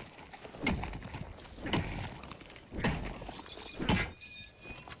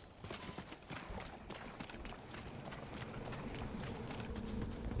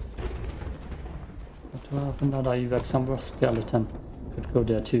 But we have another Evac somewhere. Skeleton could go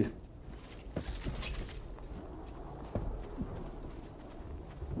there too.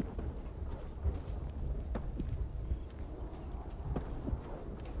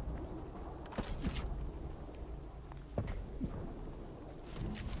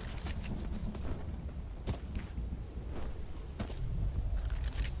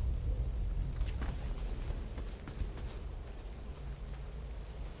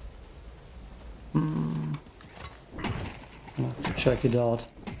 I'll have to check it out.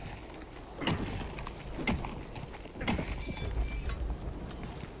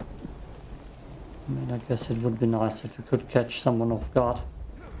 I mean, I guess it would be nice if we could catch someone off guard.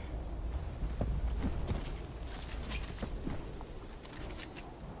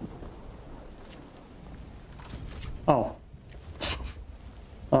 Oh.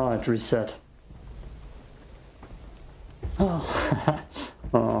 Oh, it reset. Oh.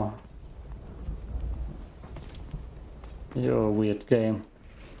 Oh. You're a weird game.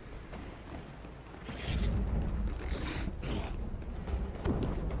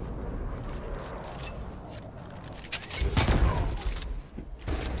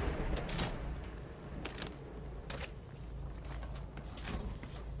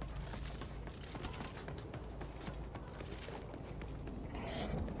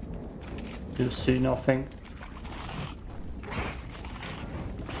 You see nothing.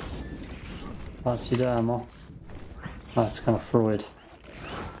 I see the ammo. Oh, it's gonna throw it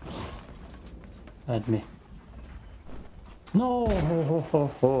at me. No! Ho, ho, ho,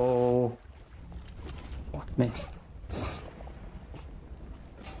 ho. Fuck me.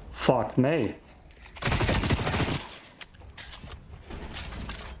 Fuck me.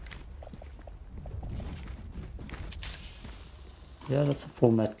 Yeah, that's a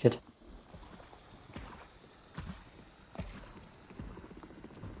full med kit.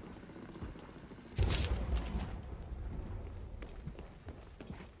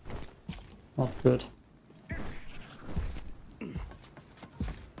 Not good.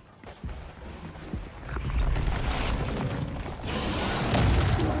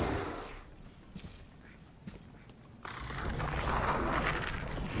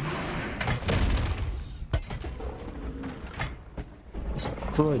 Just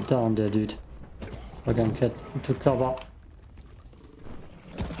throw it down there, dude. So I can get into cover.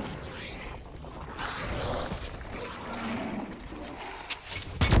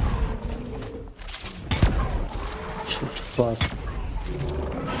 Christ.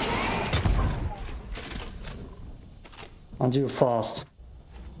 Aren't you fast?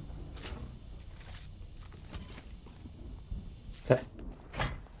 Okay.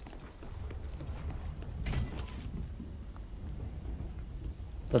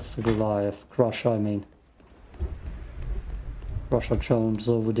 That's the Goliath. Crusher, I mean. Crusher Jones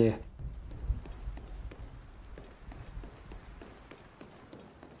over there.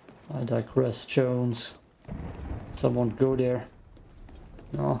 I digress, Jones. Someone go there.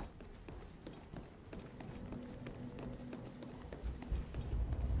 No.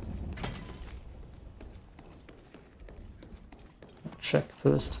 Check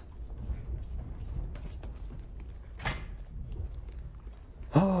first.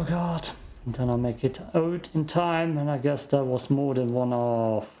 Oh god. And then I make it out in time, and I guess that was more than one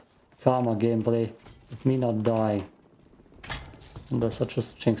of Karma gameplay. With me not dying. Unless I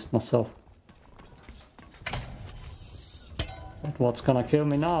just jinxed myself. But what's gonna kill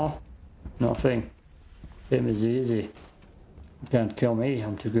me now? Nothing. Game is easy. You can't kill me,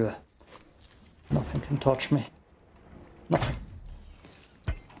 I'm too good. Nothing can touch me. Nothing.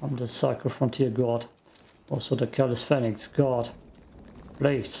 I'm the Psycho Frontier God. Also the Calisthenics God.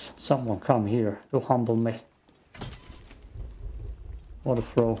 Please, someone come here to humble me. What a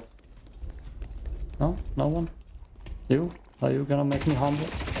throw. No? No one? You? Are you gonna make me humble?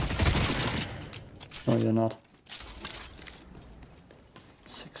 No, you're not.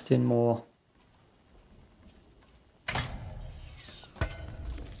 16 more.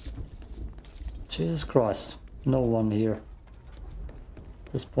 Jesus Christ. No one here.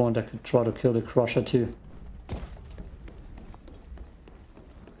 At this point I could try to kill the Crusher too.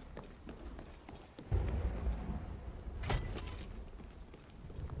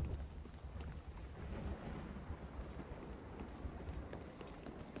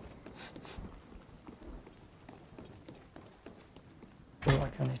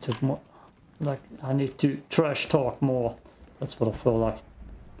 Like I need to more, like I need to trash talk more. That's what I feel like.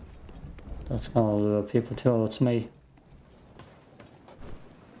 That's gonna lure people towards me.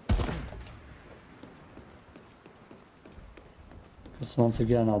 Because once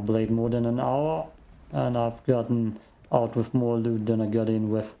again I played more than an hour and I've gotten out with more loot than I got in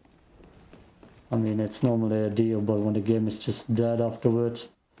with. I mean, it's normally a deal, but when the game is just dead afterwards,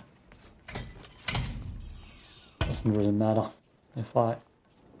 doesn't really matter if I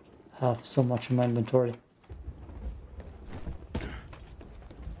have so much in my inventory.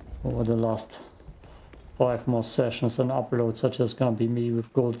 Over the last 5 more sessions and uploads are just gonna be me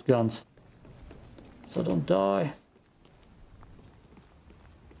with gold guns. So don't die.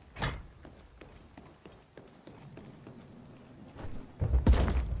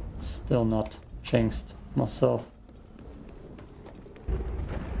 Still not jinxed myself.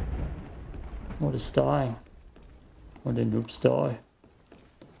 What is dying? Or did noobs die?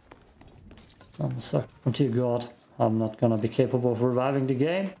 I'm stuck unto God. I'm not gonna be capable of reviving the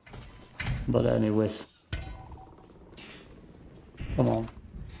game. But anyways. Come on.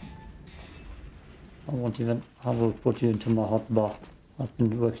 I will put you into my hot bar. I've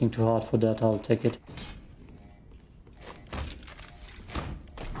been working too hard for that, I'll take it.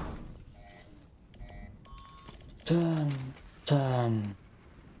 Turn.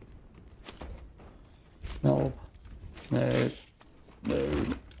 No. No.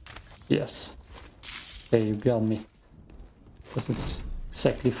 Yes. Okay, you got me. Because it's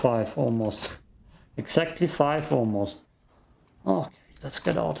exactly 5 almost. Exactly 5 almost. Okay, let's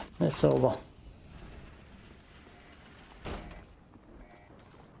get out. It's over.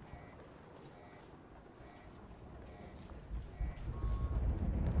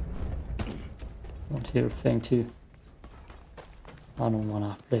 Don't hear a thing too. I don't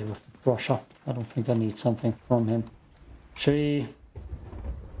wanna play with the crusher. I don't think I need something from him. Tree.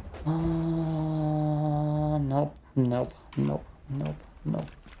 Nope.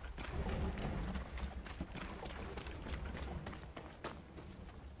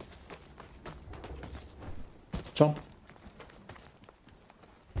 Jump.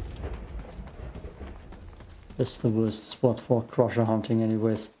 This is the worst spot for crusher hunting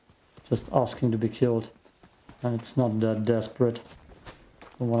anyways. Just asking to be killed. And it's not that desperate.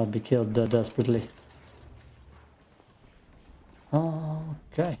 I want to be killed that desperately.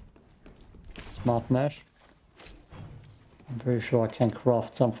 Okay. Smart mesh. I'm very sure I can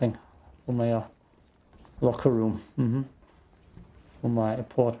craft something for my locker room. For my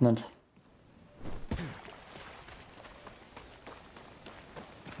apartment.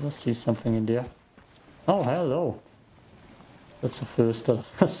 Let's see something in there. Oh, hello. That's the first that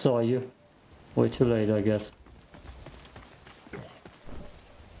I saw you. Way too late, I guess.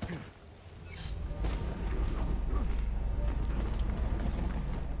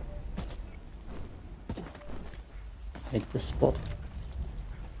 Take this spot.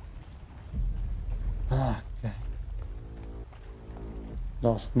 Okay.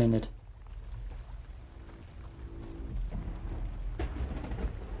 Last minute.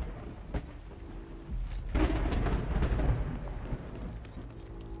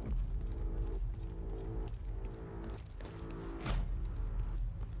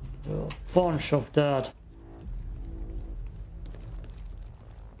 A bunch of that.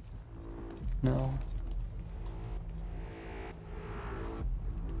 No.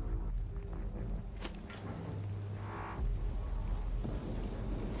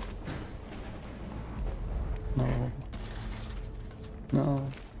 No.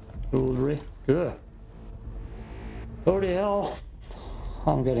 Jewelry. Good. Holy hell.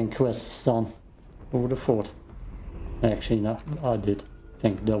 I'm getting quests done. Who would have thought? Actually, no. I did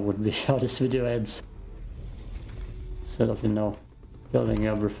think that would be how this video ends. Instead of, you know, building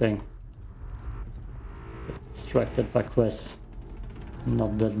everything. Distracted by quests.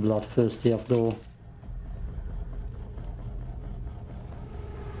 Not that bloodthirsty after all.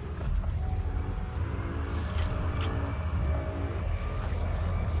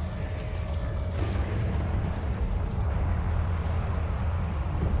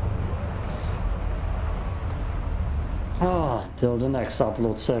 Till the next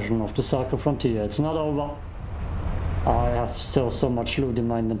upload session of the Saga Frontier. It's not over. I have still so much loot in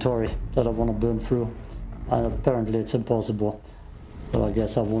my inventory that I want to burn through. And apparently it's impossible. So I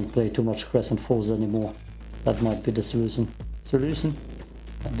guess I won't play too much Crescent Falls anymore. That might be the solution.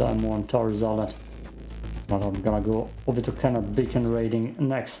 And die more on Taurus Island. But I'm gonna go over to Cannon Beacon raiding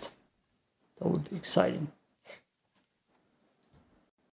next. That would be exciting.